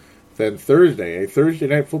 23rd. Then Thursday, a Thursday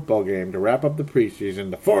night football game to wrap up the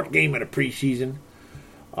preseason. The fourth game of the preseason.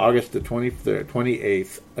 August the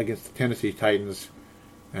 28th against the Tennessee Titans.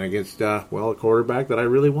 And against, a quarterback that I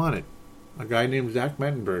really wanted. A guy named Zach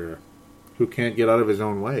Mettenberger, who can't get out of his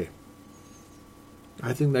own way.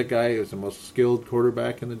 I think that guy is the most skilled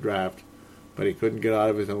quarterback in the draft, but he couldn't get out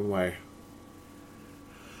of his own way.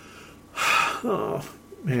 Oh,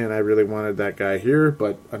 man, I really wanted that guy here,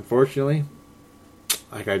 but unfortunately,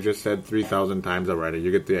 like I just said 3,000 times already,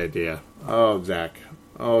 you get the idea. Oh, Zach.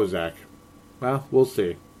 Well, we'll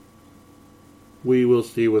see. We will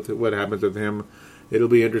see what happens with him. It'll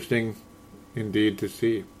be interesting, indeed, to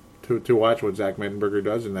see. To watch what Zach Mettenberger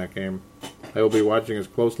does in that game. I will be watching as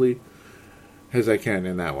closely as I can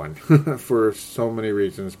in that one. For so many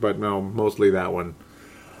reasons. But no, mostly that one.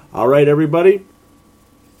 Alright, everybody.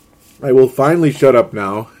 I will finally shut up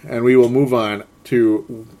now. And we will move on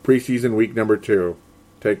to preseason week number 2.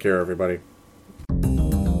 Take care, everybody.